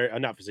facetious, very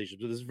not facetious,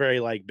 but this is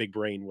very like big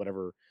brain,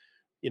 whatever,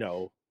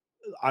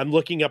 I'm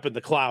looking up at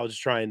the clouds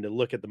trying to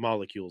look at the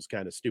molecules,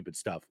 kind of stupid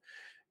stuff.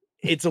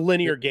 It's a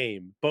linear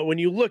game, but when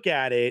you look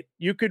at it,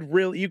 you could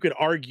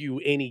argue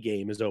any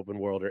game is open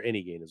world or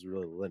any game is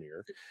really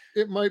linear.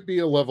 It might be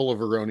a level of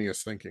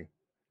erroneous thinking.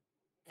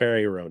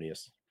 Very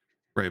erroneous.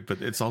 Right,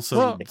 but it's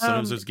also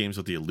sometimes there's games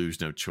with the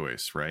illusion of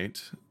choice, right?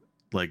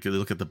 Like you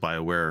look at the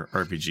BioWare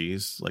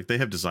RPGs, like they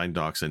have design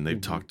docs and they've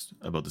talked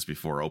about this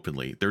before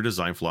openly. Their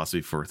design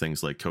philosophy for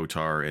things like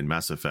KOTOR and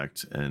Mass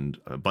Effect and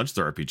a bunch of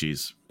their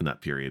RPGs in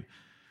that period,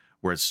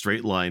 where it's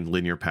straight line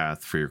linear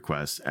path for your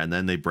quest, and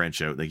then they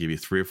branch out. They give you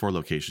 3 or 4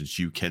 locations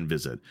you can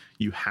visit.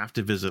 You have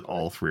to visit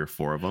all 3 or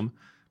 4 of them,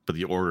 but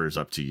the order is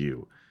up to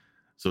you.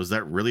 So is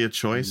that really a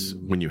choice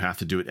when you have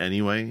to do it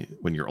anyway?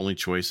 When your only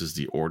choice is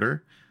the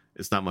order,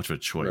 it's not much of a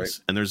choice.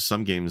 Right. And there's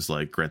some games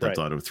like Grand Theft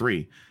Auto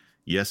 3.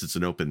 Yes, it's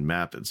an open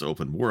map, it's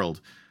open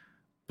world,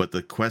 but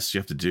the quests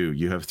you have to do,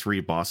 you have 3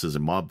 bosses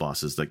and mob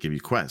bosses that give you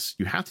quests.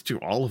 You have to do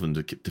all of them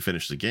to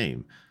finish the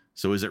game.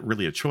 So is it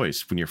really a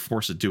choice when you're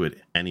forced to do it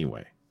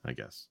anyway, I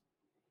guess?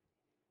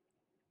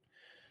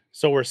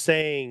 So we're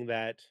saying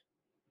that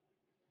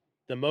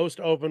the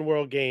most open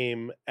world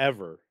game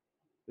ever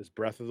is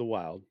Breath of the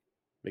Wild,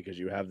 because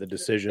you have the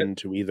decision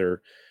to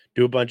either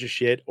do a bunch of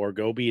shit or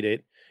go beat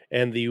it.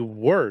 And the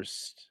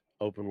worst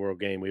open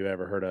world game we've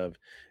ever heard of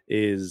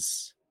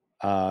is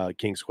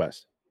King's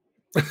Quest.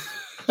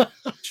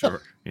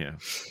 Sure, yeah.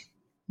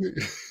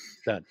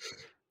 Done.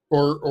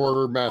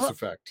 Or Mass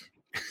Effect.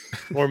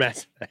 Or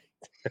Mass Effect.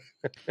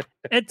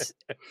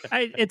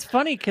 It's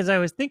funny because I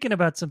was thinking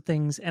about some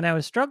things and I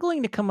was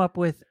struggling to come up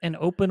with an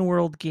open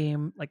world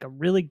game, like a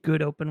really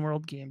good open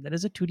world game that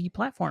is a 2D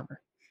platformer.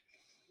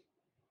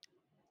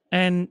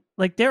 And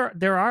like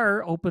there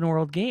are open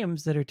world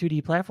games that are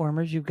 2D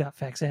platformers. You've got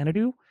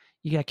Faxanadu,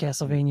 you got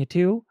Castlevania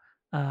 2.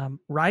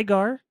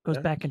 Rygar goes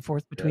back and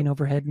forth between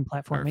overhead and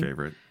platforming. Our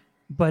favorite.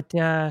 But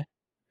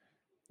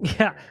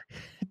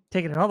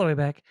taking it all the way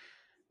back.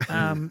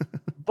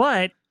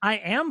 But I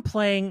am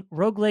playing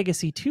Rogue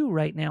Legacy 2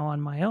 right now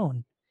on my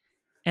own.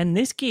 And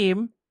this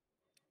game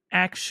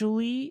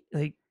actually,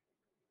 like,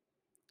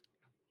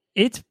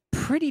 it's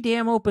pretty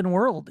damn open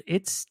world.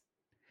 It's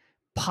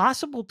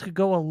possible to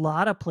go a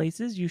lot of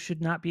places you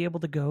should not be able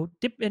to go.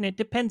 And it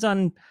depends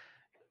on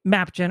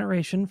map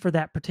generation for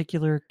that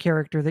particular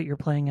character that you're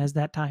playing as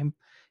that time.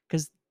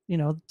 Because,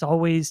 it's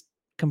always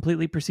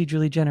completely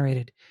procedurally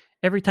generated.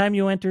 Every time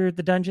you enter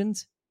the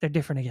dungeons, they're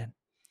different again.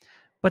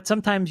 But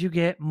sometimes you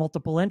get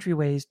multiple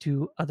entryways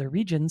to other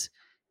regions,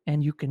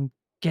 and you can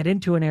get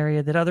into an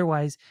area that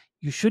otherwise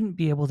you shouldn't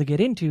be able to get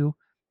into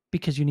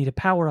because you need a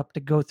power up to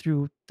go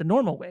through the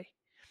normal way.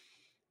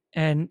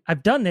 And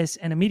I've done this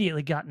and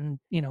immediately gotten,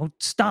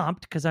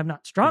 stomped because I'm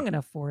not strong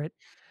enough for it.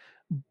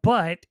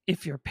 But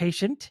if you're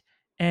patient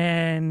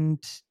and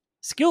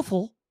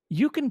skillful,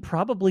 you can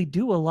probably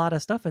do a lot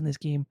of stuff in this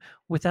game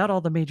without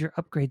all the major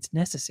upgrades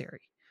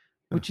necessary,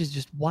 which is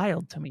just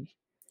wild to me.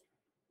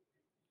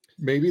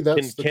 Maybe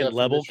that's Can level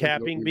definition of what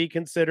capping we- be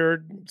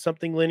considered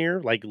something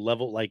linear? Like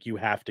you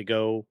have to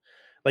go,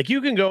 like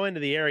you can go into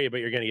the area,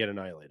 but you're going to get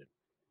annihilated.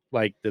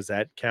 Like, does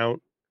that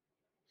count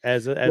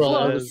as a? Well, Well,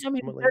 I I was-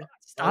 mean, they're not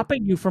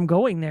stopping you from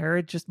going there.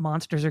 It's just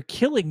monsters are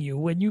killing you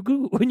when you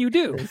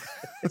do.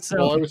 So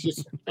Well,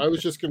 I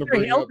was just going to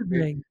very bring up Elden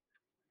Ring.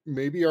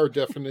 maybe our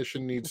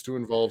definition needs to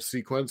involve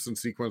sequence and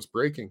sequence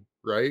breaking,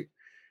 right?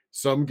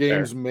 Some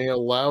games may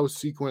allow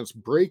sequence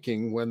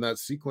breaking when that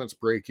sequence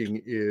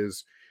breaking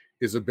is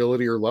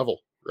ability or level,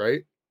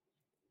 right?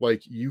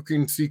 Like you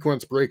can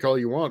sequence break all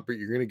you want, but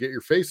you're going to get your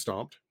face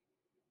stomped.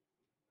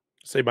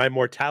 Say my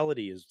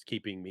mortality is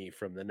keeping me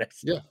from the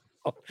next. Yeah.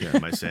 level. Yeah,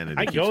 my sanity.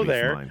 I keeps go me from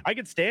there. mine. I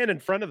could stand in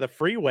front of the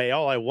freeway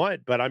all I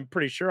want, but I'm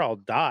pretty sure I'll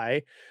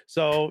die.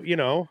 So,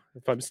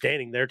 if I'm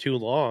standing there too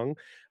long,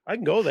 I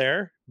can go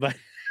there, but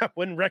I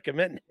wouldn't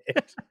recommend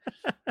it.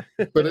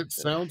 But it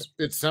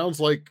sounds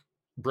like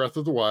Breath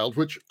of the Wild,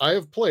 which I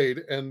have played,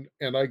 and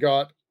I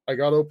got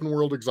open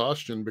world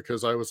exhaustion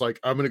because I was like,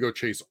 I'm going to go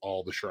chase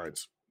all the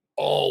shrines,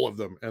 all of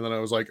them. And then I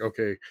was like,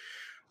 okay,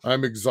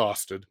 I'm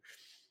exhausted.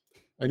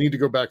 I need to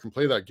go back and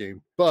play that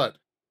game. But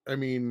I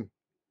mean,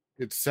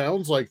 it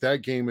sounds like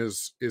that game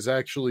is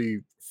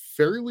actually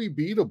fairly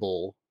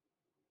beatable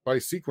by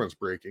sequence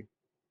breaking.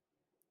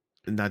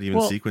 Not even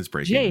Well, sequence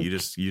breaking. Jake-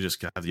 You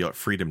just have the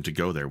freedom to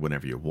go there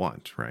whenever you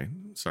want, right?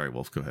 Sorry,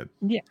 Wolf, go ahead.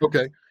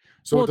 Okay.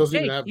 So Well, it doesn't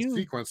even Jake, have you-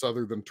 sequence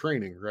other than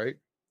training, right?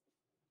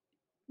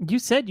 You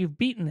said you've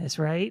beaten this,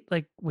 right?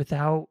 Like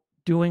without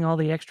doing all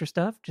the extra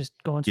stuff, just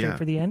going straight Yeah.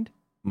 for the end.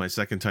 My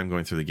second time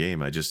going through the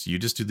game, you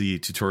just do the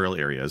tutorial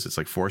areas. It's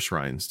like 4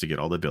 shrines to get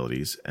all the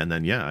abilities. And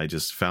then, I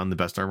just found the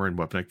best armor and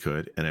weapon I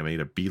could. And I made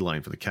a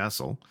beeline for the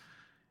castle.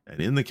 And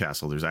in the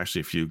castle, there's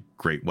actually a few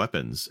great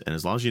weapons. And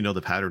as long as you know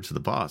the pattern to the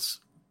boss,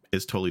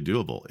 it's totally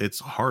doable. It's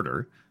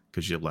harder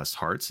because you have less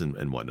hearts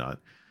and whatnot.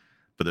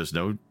 But there's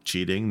no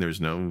cheating. There's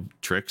no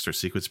tricks or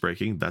sequence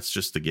breaking. That's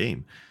just the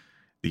game.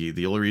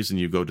 The only reason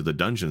you go to the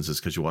dungeons is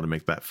because you want to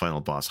make that final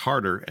boss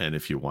harder. And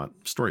if you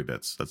want story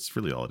bits, that's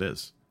really all it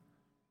is.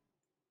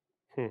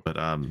 But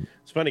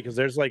It's funny because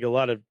there's like a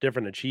lot of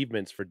different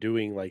achievements for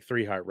doing like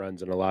 3 heart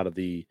runs in a lot of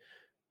the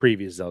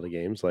previous Zelda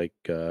games, like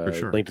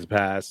sure. Link to the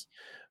Past,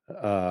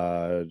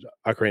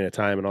 Ocarina of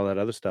Time, and all that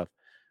other stuff.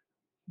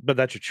 But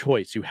that's your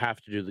choice. You have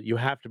to you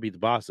have to beat the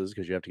bosses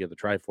because you have to get the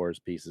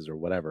Triforce pieces or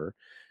whatever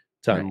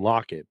to Right.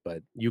 unlock it.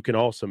 But you can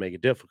also make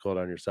it difficult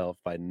on yourself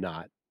by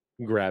not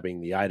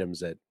grabbing the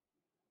items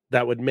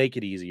that would make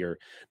it easier.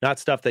 Not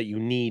stuff that you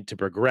need to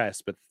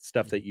progress, but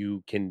stuff that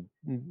you can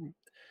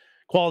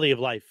quality of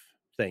life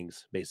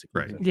things,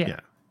 basically. right. Yeah.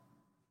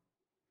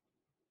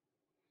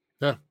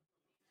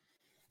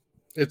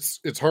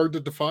 It's hard to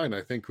define,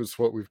 I think, was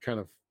what we've kind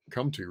of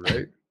come to,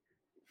 right?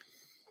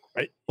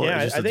 Right. Well,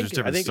 Yeah, it's just I that think there's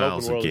different open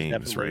styles of world is games, right?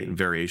 definitely- And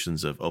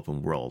variations of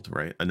open world,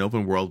 right? An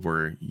open world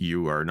where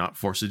you are not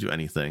forced to do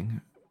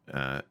anything,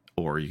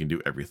 or you can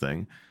do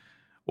everything,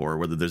 or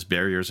whether there's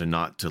barriers or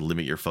not to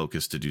limit your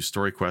focus to do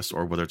story quests,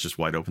 or whether it's just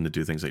wide open to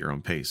do things at your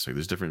own pace. So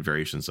there's different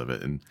variations of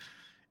it, and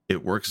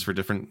it works for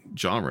different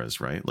genres,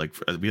 right? Like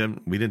we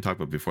didn't talk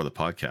about before the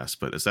podcast,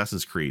 but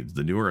Assassin's Creed,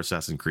 the newer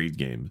Assassin's Creed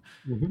game,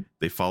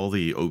 they follow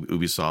the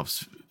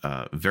Ubisoft's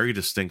very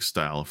distinct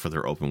style for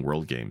their open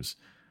world games,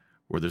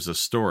 where there's a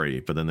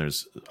story, but then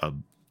there's a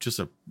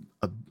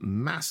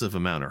massive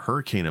amount, a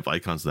hurricane of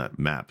icons on that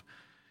map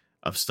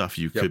of stuff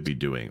you could be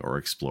doing or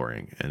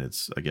exploring. And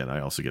it's, again, I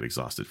also get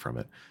exhausted from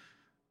it,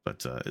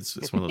 but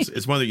it's one of those,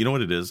 it's one of the, you know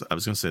what it is? I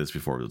was going to say this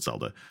before with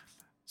Zelda.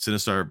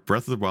 Sinistar,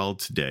 Breath of the Wild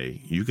today,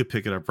 you could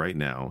pick it up right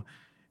now,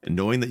 and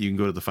knowing that you can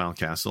go to the final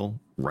castle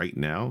right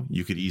now,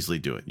 you could easily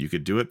do it. You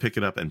could do it, pick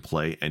it up and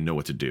play and know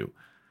what to do.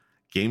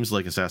 Games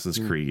like Assassin's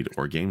Creed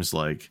or games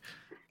like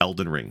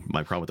Elden Ring,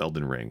 my problem with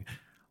Elden Ring,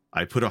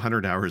 I put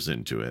 100 hours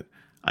into it.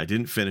 I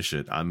didn't finish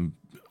it. I'm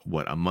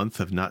a month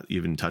have not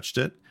even touched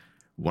it.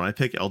 When I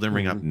pick Elden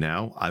Ring up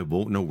now, I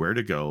won't know where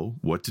to go,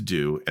 what to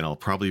do, and I'll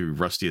probably be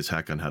rusty as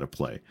heck on how to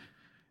play.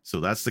 So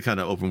that's the kind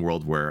of open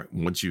world where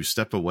once you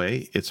step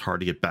away, it's hard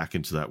to get back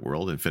into that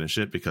world and finish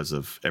it because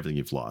of everything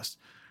you've lost.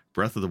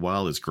 Breath of the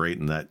Wild is great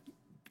in that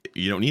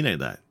you don't need any of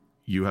that.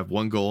 You have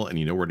one goal and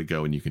you know where to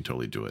go and you can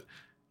totally do it,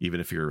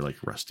 even if you're like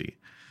rusty.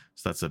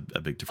 So that's a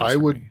big difference.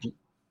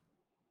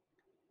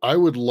 I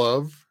would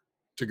love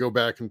to go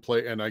back and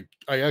play, and I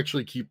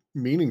actually keep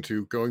meaning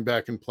to going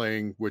back and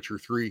playing Witcher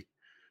 3.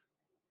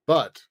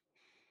 But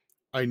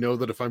I know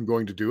that if I'm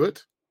going to do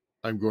it,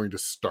 I'm going to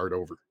start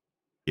over.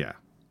 Yeah,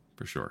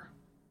 for sure.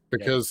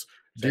 Because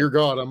dear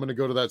God, I'm going to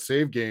go to that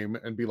save game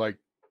and be like,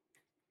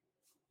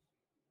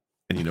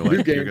 And you know New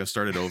what? game. You're going to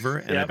start it over,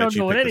 and Yeah. I I bet don't you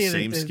know what pick the any of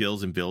same this is.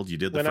 skills and build you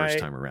did the When first I-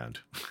 time around.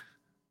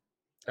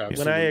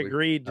 Absolutely. When I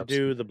agreed to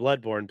Absolutely. do the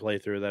Bloodborne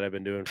playthrough that I've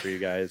been doing for you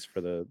guys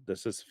for the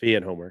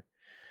Sisyphean homework,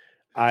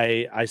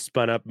 I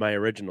spun up my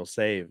original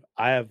save.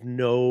 I have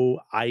no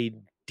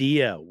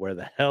idea where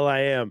the hell I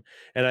am,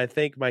 and I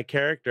think my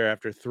character,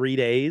 after 3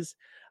 days,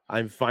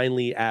 I'm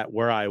finally at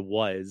where I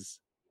was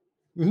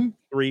Mhm.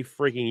 3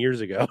 freaking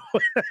years ago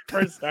when I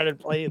first started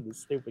playing this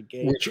stupid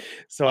game. Which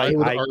So I I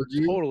would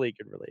argue- totally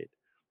could relate.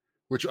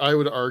 which I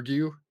would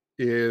argue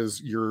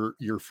is your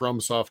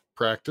FromSoft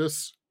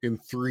practice. In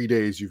 3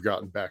 days, you've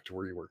gotten back to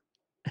where you were.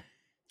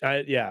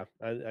 I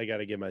got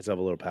to give myself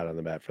a little pat on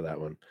the back for that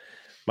one.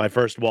 My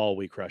first wall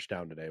we crushed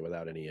down today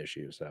without any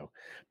issue. So,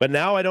 but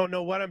now I don't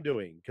know what I'm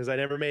doing because I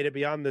never made it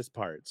beyond this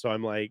part. So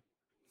I'm like,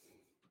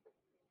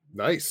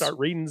 Nice. start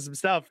reading some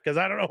stuff because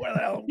I don't know where the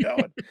hell I'm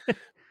going.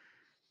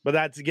 But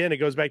that's, again, it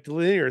goes back to the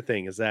linear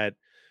thing, is that,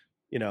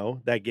 you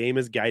know, that game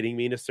is guiding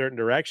me in a certain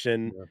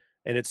direction, Yeah.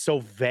 and it's so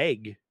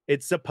vague.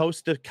 It's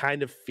supposed to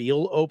kind of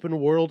feel open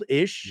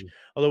world-ish, Mm.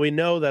 although we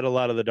know that a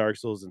lot of the Dark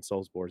Souls and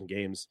Soulsborne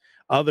games,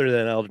 other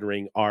than Elden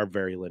Ring, are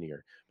very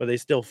linear, but they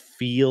still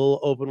feel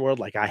open world.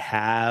 Like I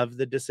have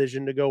the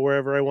decision to go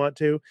wherever I want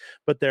to,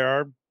 but there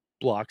are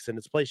blocks in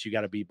its place. You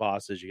got to beat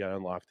bosses, you got to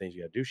unlock things,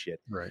 you got to do shit.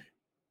 Right.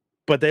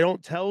 But they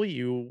don't tell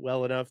you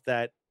well enough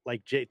that,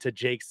 like to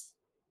Jake's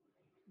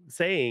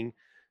saying,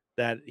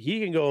 that he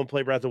can go and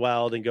play Breath of the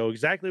Wild and go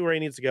exactly where he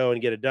needs to go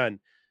and get it done.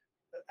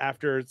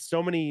 After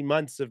so many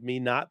months of me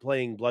not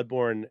playing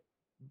Bloodborne,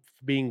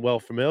 being well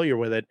familiar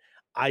with it,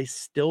 I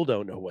still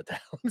don't know what the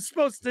hell I'm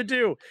supposed to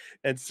do.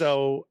 And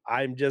so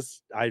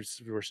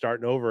we're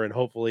starting over, and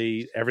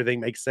hopefully everything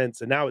makes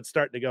sense. And now it's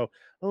starting to go,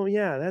 oh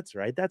yeah, that's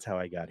right. That's how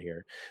I got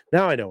here.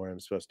 Now I know where I'm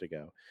supposed to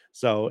go.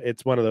 So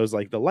it's one of those,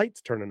 like, the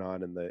lights turning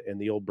on in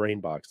the old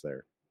brain box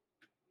there.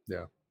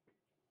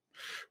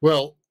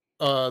 Well,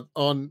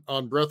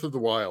 on Breath of the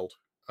Wild,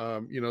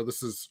 you know,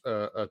 this is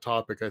a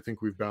topic I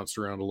think we've bounced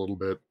around a little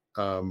bit,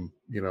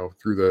 you know,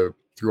 through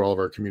all of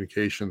our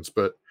communications,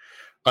 but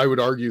I would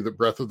argue that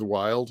Breath of the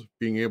Wild,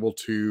 being able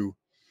to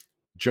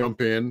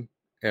jump in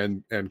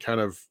and kind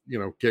of, you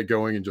know, get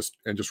going and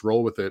just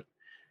roll with it,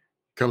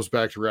 comes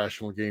back to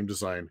rational game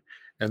design,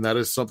 and that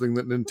is something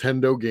that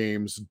Nintendo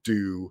games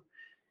do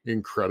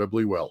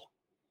incredibly well.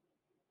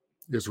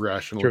 Is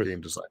rational Truth.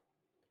 game design.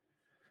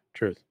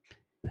 Truth.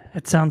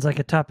 That sounds like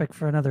a topic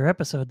for another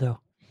episode, though.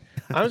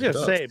 I was It gonna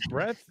does. say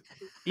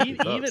It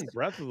does. even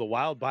Breath of the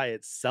Wild by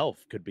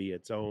itself could be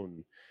its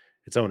own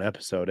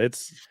episode.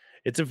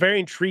 It's a very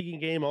intriguing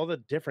game. All the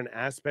different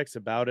aspects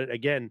about it.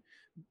 Again,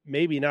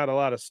 maybe not a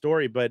lot of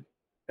story, but,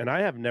 and I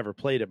have never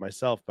played it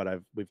myself,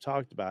 but we've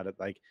talked about it,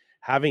 like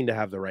having to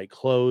have the right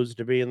clothes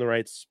to be in the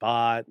right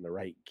spot and the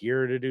right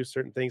gear to do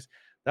certain things.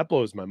 That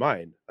blows my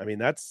mind. I mean,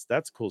 that's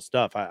cool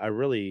stuff. I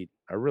really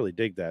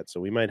dig that.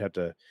 So I'm gonna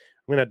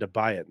have to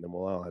buy it, and then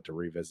we'll all have to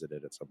revisit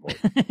it at some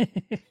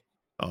point.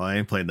 Oh, I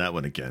ain't playing that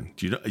one again.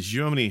 Do you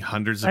know how many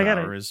hundreds of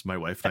hours my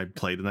wife and I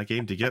played in that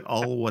game to get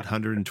all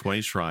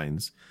 120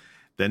 shrines,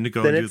 then to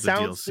go Then and do it the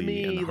sounds to DLC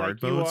me and the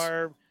hard like you modes?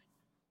 are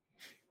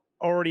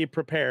already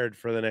prepared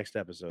for the next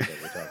episode that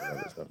we're talking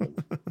about this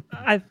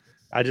stuff.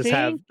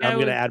 I'm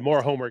going to add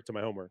more homework to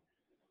my homework.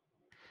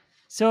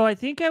 So I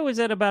think I was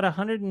at about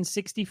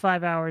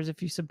 165 hours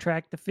if you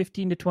subtract the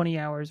 15 to 20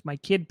 hours my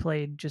kid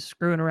played just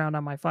screwing around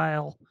on my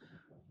file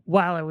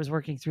while I was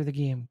working through the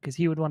game, because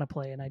he would want to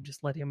play and I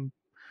just let him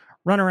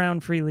run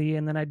around freely,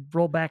 and then I'd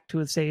roll back to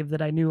a save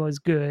that I knew was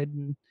good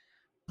and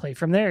play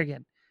from there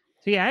again.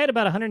 So yeah, I had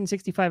about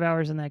 165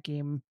 hours in that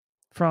game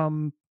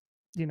from,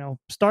 you know,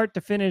 start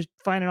to finish,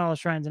 finding all the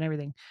shrines and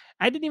everything.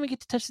 I didn't even get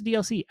to touch the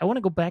DLC. I want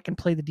to go back and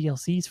play the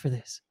DLCs for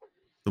this.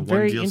 The I'm one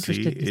very DLC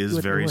interested to see is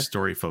what they very were.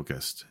 story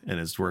focused, and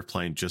it's worth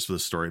playing just for the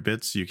story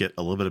bits. You get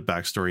a little bit of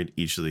backstory in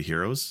each of the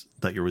heroes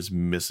that you was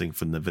missing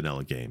from the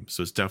vanilla game.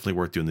 So it's definitely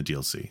worth doing the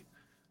DLC.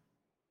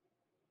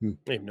 I didn't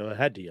even know it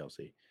had DLC.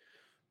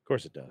 Of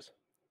course it does.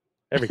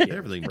 Every game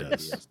Everything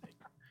has does. DLC.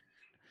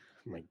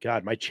 Oh my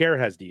God, my chair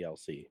has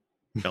DLC.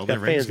 Elden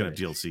got Ring is fans going in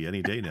to have DLC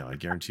any day now. I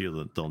guarantee you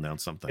that they'll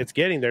announce something.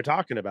 They're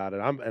talking about it.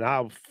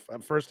 I'm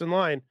first in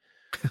line.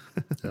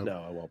 Yep.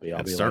 No, I won't be. I'll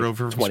And be start like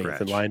over from 20th in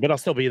scratch. line, but I'll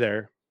still be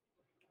there.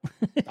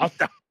 I'll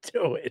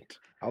do it.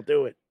 I'll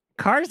do it.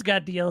 Cars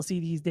got DLC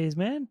these days,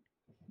 man.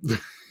 Yeah.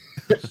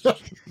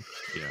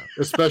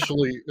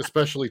 especially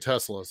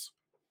Teslas.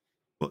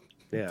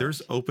 Yeah.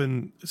 There's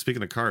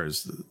speaking of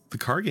cars, the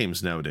car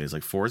games nowadays,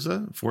 like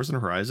Forza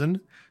Horizon,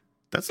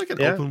 that's like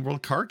an open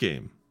world car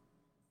game.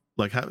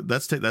 Like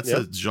that's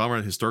a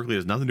genre historically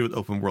has nothing to do with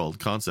open world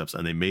concepts,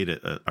 and they made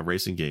it a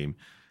racing game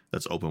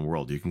that's open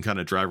world. You can kind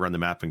of drive around the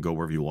map and go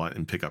wherever you want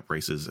and pick up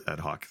races ad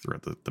hoc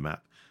throughout the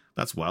map.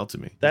 That's wild to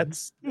me.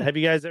 Have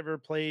you guys ever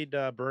played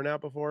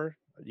Burnout before?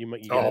 You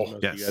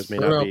Yes. guys may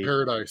Burnout not be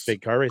Paradise.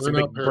 big car racing.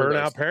 Burnout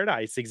Burnout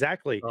Paradise,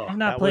 exactly. Oh, I've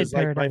not That played was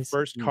like my Paradise.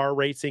 first car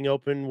racing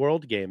open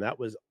world game. That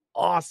was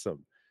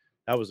awesome.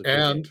 That was a cool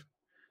and game.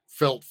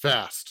 felt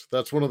fast.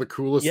 That's one of the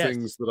coolest Yes.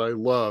 things that I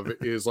love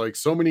is like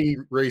so many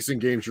racing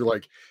games. You're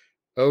like,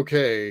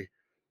 okay,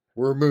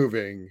 we're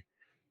moving.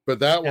 But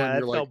that Yeah, one, that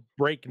you're like, felt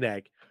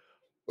breakneck.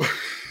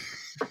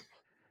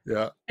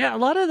 yeah, Yeah, a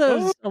lot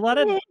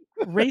of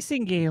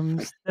racing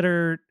games that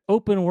are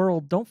open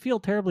world don't feel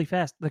terribly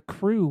fast. The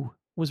Crew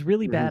was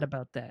really Mhm. bad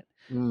about that.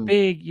 mm,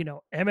 Big,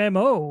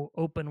 MMO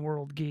open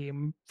world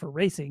game for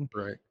racing,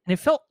 right. and it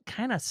felt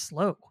kind of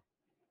slow.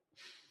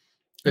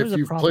 It was If a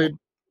you've problem.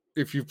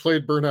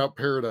 played Burnout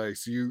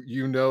Paradise,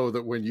 you know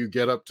that when you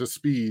get up to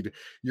speed,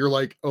 you're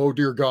like, oh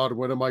dear God,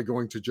 when am I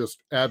going to just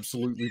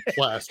absolutely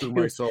plaster Dude,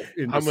 myself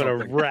into I'm gonna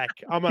something? wreck.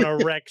 I'm gonna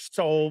wreck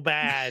so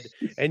bad,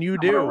 and you I'm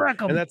gonna do.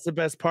 wreck 'em. And that's the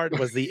best part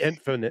was the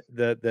infinite,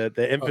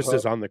 the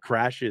emphasis on the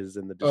crashes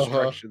and the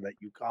destruction that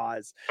you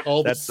cause.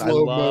 All the I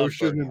slow love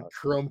motion and Burnout.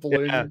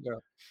 crumpling. Yeah. Yeah.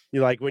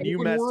 You like when you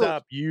Open mess world.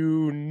 up,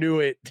 you knew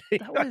it.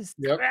 That was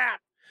Yep.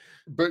 Crap.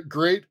 But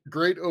great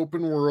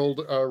open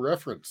world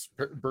reference.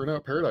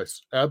 Burnout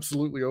Paradise,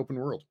 absolutely open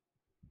world.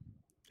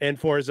 And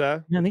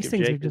Forza. Man, let's these give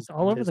things are Jake just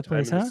all over his the time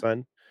place, in the huh?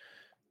 sun.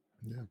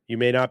 Yeah. You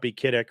may not be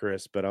Kid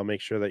Icarus, but I'll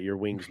make sure that your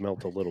wings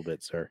melt a little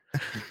bit, sir.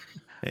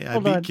 Hey, I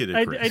Hold beat on. Kid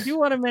I Icarus. do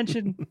want to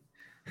mention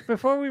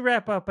before we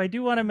wrap up. I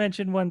do want to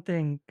mention one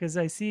thing because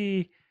I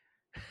see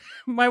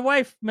my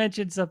wife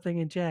mentioned something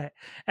in chat.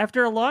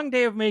 After a long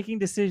day of making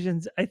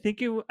decisions, I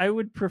think I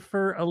would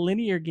prefer a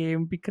linear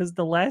game because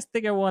the last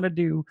thing I want to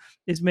do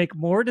is make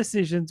more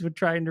decisions when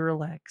trying to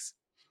relax.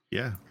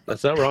 Yeah.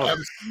 That's not wrong.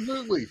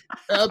 Absolutely. with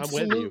you.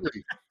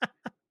 Absolutely.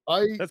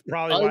 That's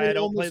probably I why I will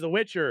don't play almost- The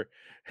Witcher.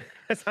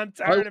 'Cause I'm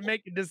tired of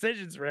making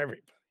decisions for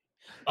everybody.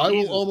 I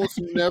will Jesus.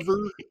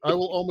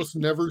 almost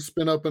never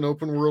spin up an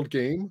open world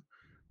game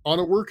on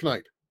a work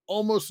night.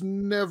 Almost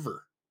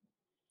never.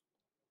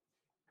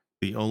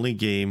 The only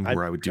game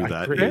where I would do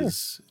that agree.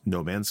 is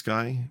No Man's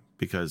Sky,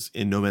 because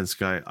in No Man's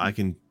Sky, I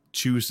can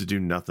choose to do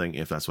nothing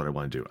if that's what I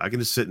want to do. I can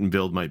just sit and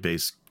build my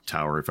base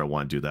tower if I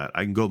want to do that.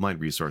 I can go mine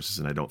resources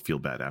and I don't feel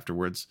bad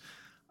afterwards.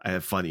 I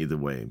have fun either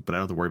way, but I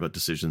don't have to worry about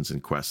decisions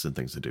and quests and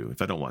things to do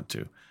if I don't want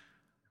to.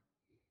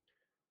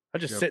 I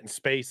just Yep. sit in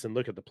space and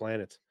look at the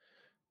planets.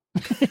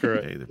 Hey,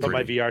 they're Put my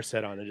pretty. VR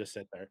set on and just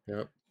sit there.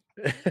 Yep.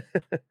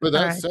 But that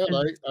Alright, said,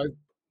 and-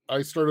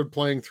 I started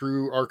playing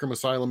through Arkham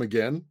Asylum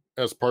again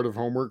as part of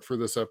homework for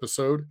this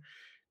episode,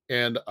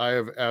 and I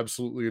have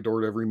absolutely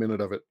adored every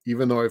minute of it.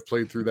 Even though I've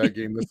played through that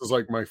game, this is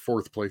like my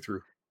 4th playthrough.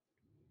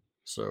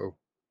 So,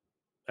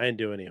 I didn't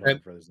do any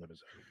homework for this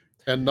episode.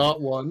 and not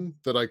one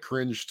that I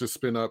cringe to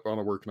spin up on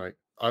a work night.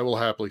 I will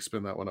happily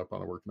spin that one up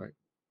on a work night.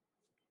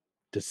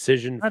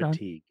 Decision Right on.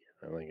 fatigue.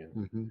 I like it.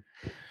 Mm-hmm.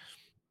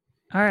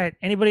 All right.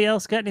 Anybody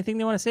else got anything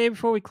they want to say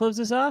before we close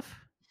this off?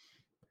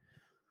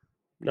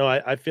 No,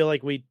 I feel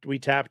like we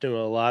tapped into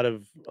a lot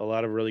of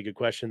really good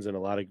questions and a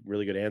lot of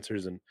really good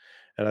answers, and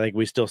I think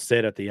we still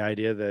sit at the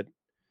idea that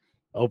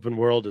open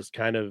world is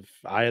kind of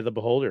eye of the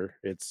beholder.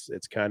 It's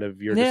kind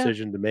of your Yeah.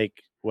 decision to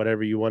make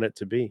whatever you want it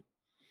to be.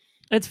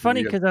 It's funny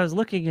Yeah. because I was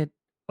looking at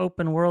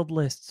open world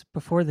lists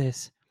before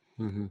this,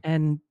 Mm-hmm.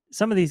 and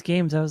some of these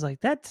games I was like,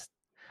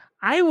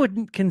 I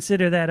wouldn't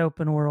consider that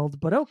open world,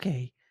 but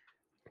okay.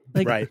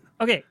 Like, Right.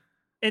 Okay.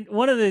 And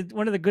one of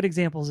the good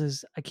examples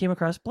is I came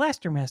across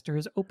Blaster Master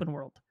as open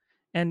world.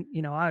 And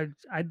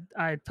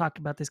I talked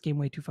about this game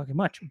way too fucking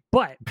much,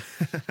 but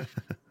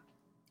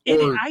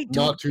Or I not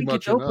don't too think much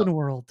it's open enough.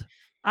 world.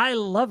 I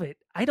love it.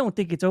 I don't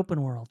think it's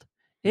open world.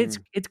 It's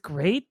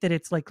great that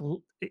it's like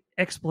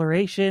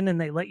exploration and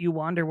they let you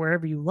wander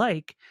wherever you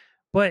like,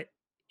 but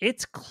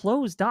it's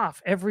closed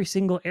off. Every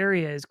single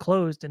area is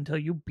closed until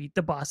you beat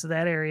the boss of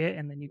that area,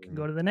 and then you can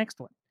go to the next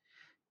one.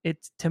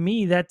 It's, to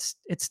me, it's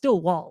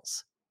still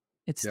walls.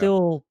 It's Yeah.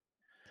 still,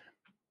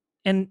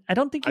 and I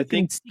don't think you I can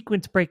think-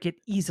 sequence break it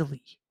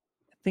easily.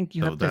 I think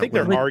you No, have to. that I think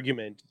their would-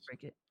 argument.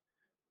 break it.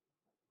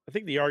 I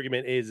think the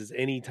argument is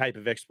any type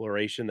of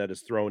exploration that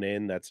is thrown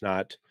in that's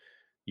not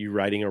you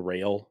riding a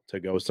rail to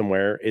go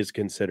somewhere is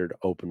considered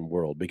open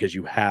world because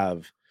you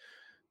have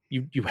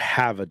you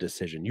have a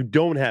decision. You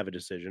don't have a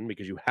decision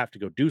because you have to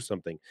go do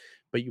something,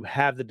 but you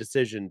have the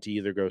decision to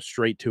either go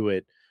straight to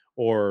it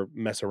or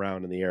mess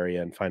around in the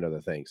area and find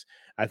other things.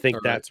 I think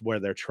All right. that's where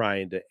they're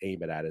trying to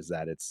aim it at, is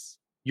that it's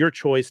your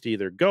choice to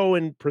either go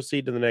and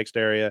proceed to the next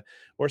area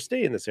or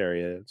stay in this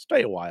area,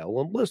 stay a while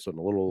and listen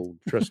a little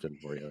Tristan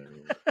for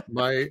you.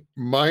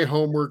 My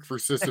homework for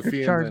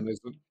Sisyphean Chard. then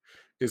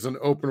is an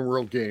open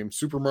world game.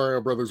 Super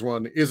Mario Brothers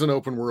 1 is an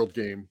open world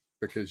game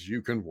because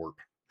you can warp.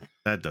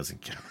 That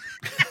doesn't count.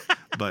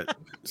 But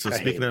so I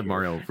speaking hate of you.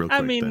 Mario, real quick,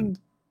 I mean, then.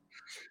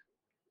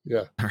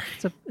 Yeah. All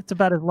right. it's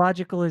about as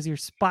logical as your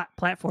spot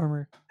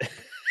platformer.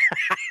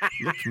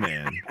 Look,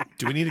 man,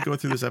 do we need to go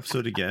through this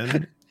episode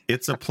again?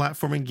 It's a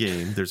platforming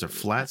game. There's a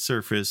flat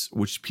surface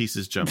which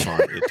pieces jump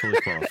on. It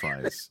totally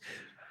qualifies.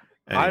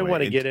 I Anyway,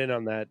 want to and get in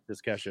on that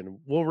discussion.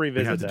 We'll we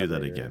revisit have to do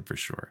that later. again for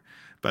sure.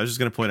 But I was just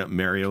going to point out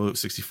Mario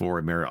 64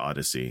 and Mario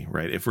Odyssey,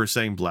 right? If we're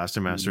saying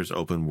Blaster Master's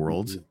open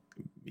world,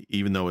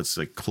 even though it's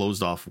like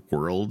closed off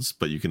worlds,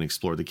 but you can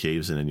explore the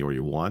caves in anywhere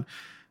you want.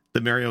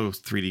 The Mario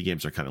 3D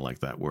games are kind of like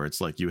that, where it's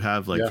like you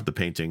have like Yeah. the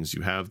paintings,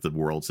 you have the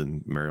worlds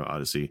in Mario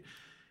Odyssey,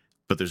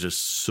 but there's just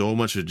so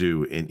much to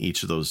do in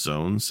each of those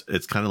zones.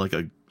 It's kind of like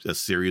a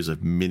series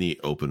of mini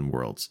open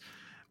worlds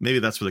maybe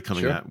that's where they're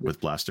coming Sure. at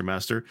with Blaster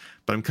Master.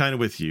 But I'm kind of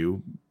with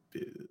you.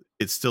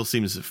 It still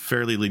seems a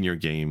fairly linear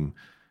game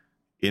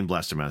in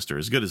Blaster Master,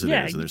 as good as it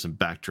Yeah, is, and there's some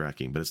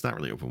backtracking, but it's not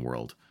really open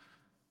world.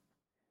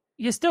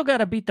 You still got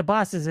to beat the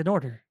bosses in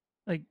order.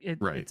 Like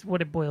Right. it's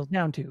what it boils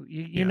down to.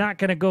 You're Yeah. not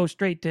going to go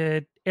straight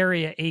to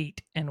Area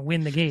 8 and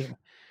win the game.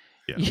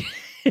 Yeah.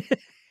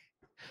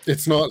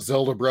 It's not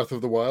Zelda Breath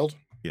of the Wild.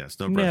 Yes,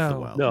 no Breath of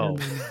the No. Wild.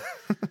 No.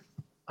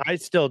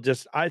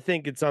 I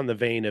think it's on the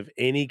vein of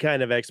any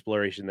kind of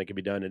exploration that can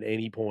be done at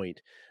any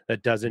point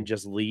that doesn't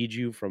just lead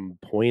you from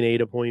point A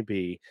to point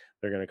B.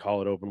 They're going to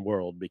call it open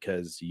world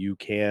because you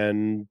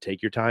can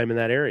take your time in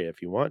that area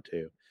if you want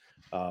to.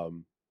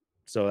 And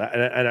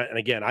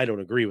again, I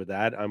don't agree with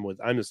that. I'm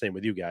the same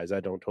with you guys. I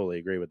don't totally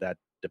agree with that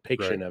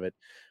depiction Right. of it,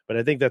 but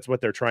I think that's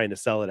what they're trying to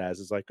sell it as.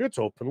 It's like, it's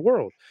open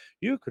world.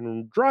 You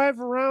can drive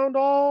around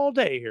all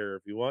day here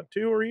if you want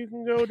to, or you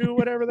can go do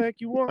whatever the heck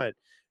you want,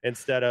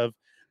 instead of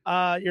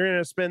you're going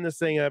to spin this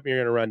thing up and you're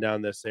going to run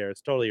down this there.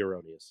 It's totally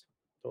erroneous.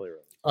 Totally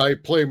erroneous. I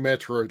play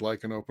Metroid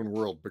like an open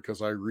world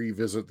because I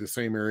revisit the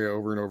same area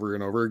over and over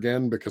and over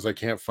again because I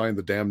can't find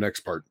the damn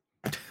next part.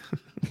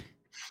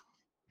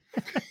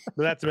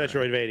 But that's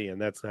Metroidvania,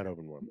 and that's not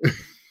open world.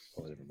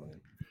 Totally different ballgame.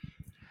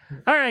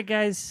 All right,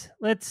 guys,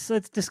 let's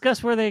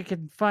discuss where the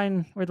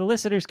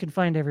listeners can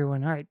find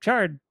everyone. All right,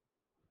 Chard.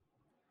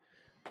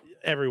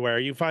 Everywhere.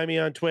 You find me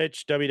on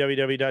Twitch,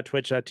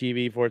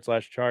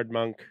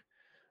 www.twitch.tv/chardmonk,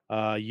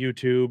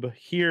 YouTube,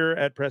 here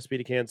at Press B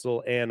to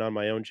Cancel, and on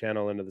my own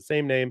channel under the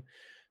same name,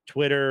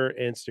 Twitter,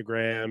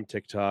 Instagram,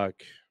 TikTok,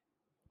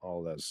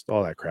 all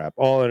that crap,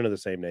 all under the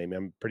same name.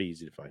 I'm pretty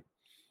easy to find.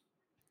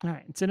 All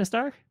right,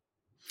 Sinistar.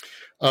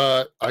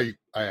 I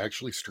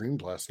actually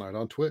streamed last night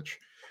on Twitch.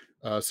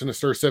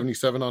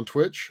 Sinistar77 on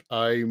Twitch.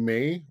 I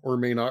may or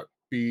may not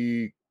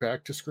be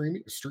back to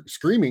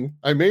screaming.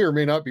 I may or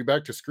may not be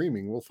back to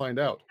screaming. We'll find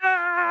out.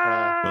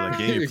 Well, that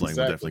game you're playing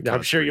will Exactly. definitely. I'm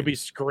cause sure you'll be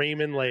screaming.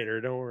 screaming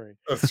later. Don't worry.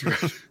 That's right.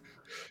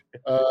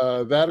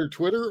 That or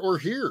Twitter or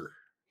here.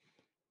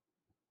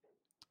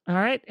 All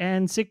right,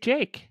 and Sick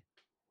Jake.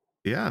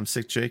 Yeah, I'm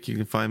Sick Jake. You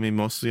can find me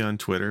mostly on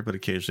Twitter, but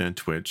occasionally on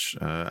Twitch.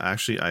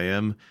 Actually,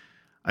 I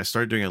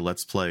started doing a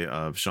Let's Play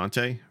of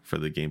Shantae for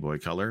the Game Boy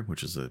Color,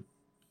 which is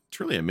it's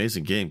really an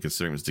amazing game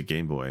considering it was the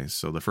Game Boy.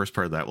 So the first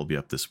part of that will be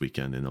up this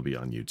weekend and it'll be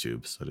on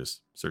YouTube. So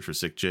just search for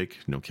Sick Jake,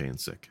 no K and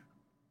Sick.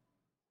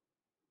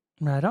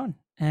 Right on.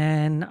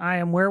 And I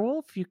am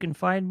Werewolf. You can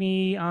find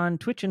me on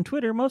Twitch and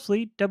Twitter,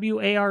 mostly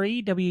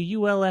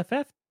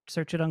WAREWULFF.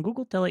 Search it on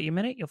Google. Tell it you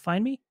minute. You'll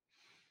find me.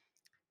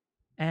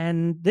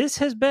 And this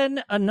has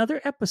been another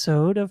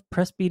episode of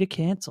Press B to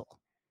Cancel.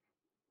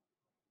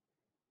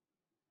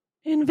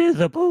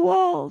 Invisible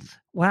walls.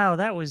 Wow,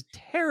 that was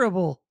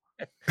terrible.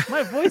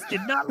 My voice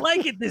did not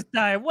like it this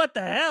time. What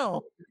the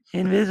hell?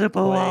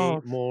 Invisible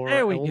walls. More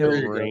There we go.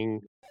 Elden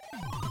Ring.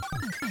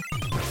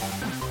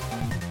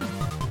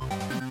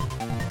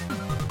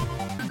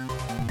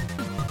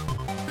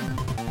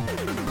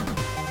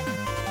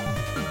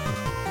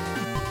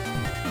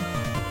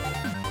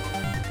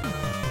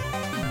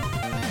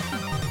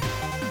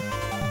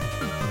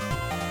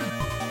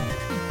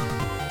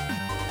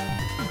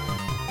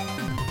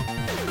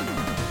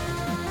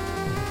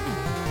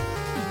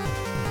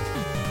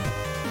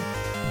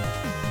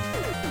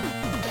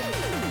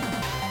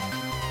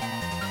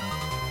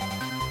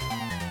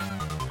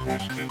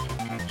 Press B to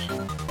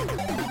Cancel.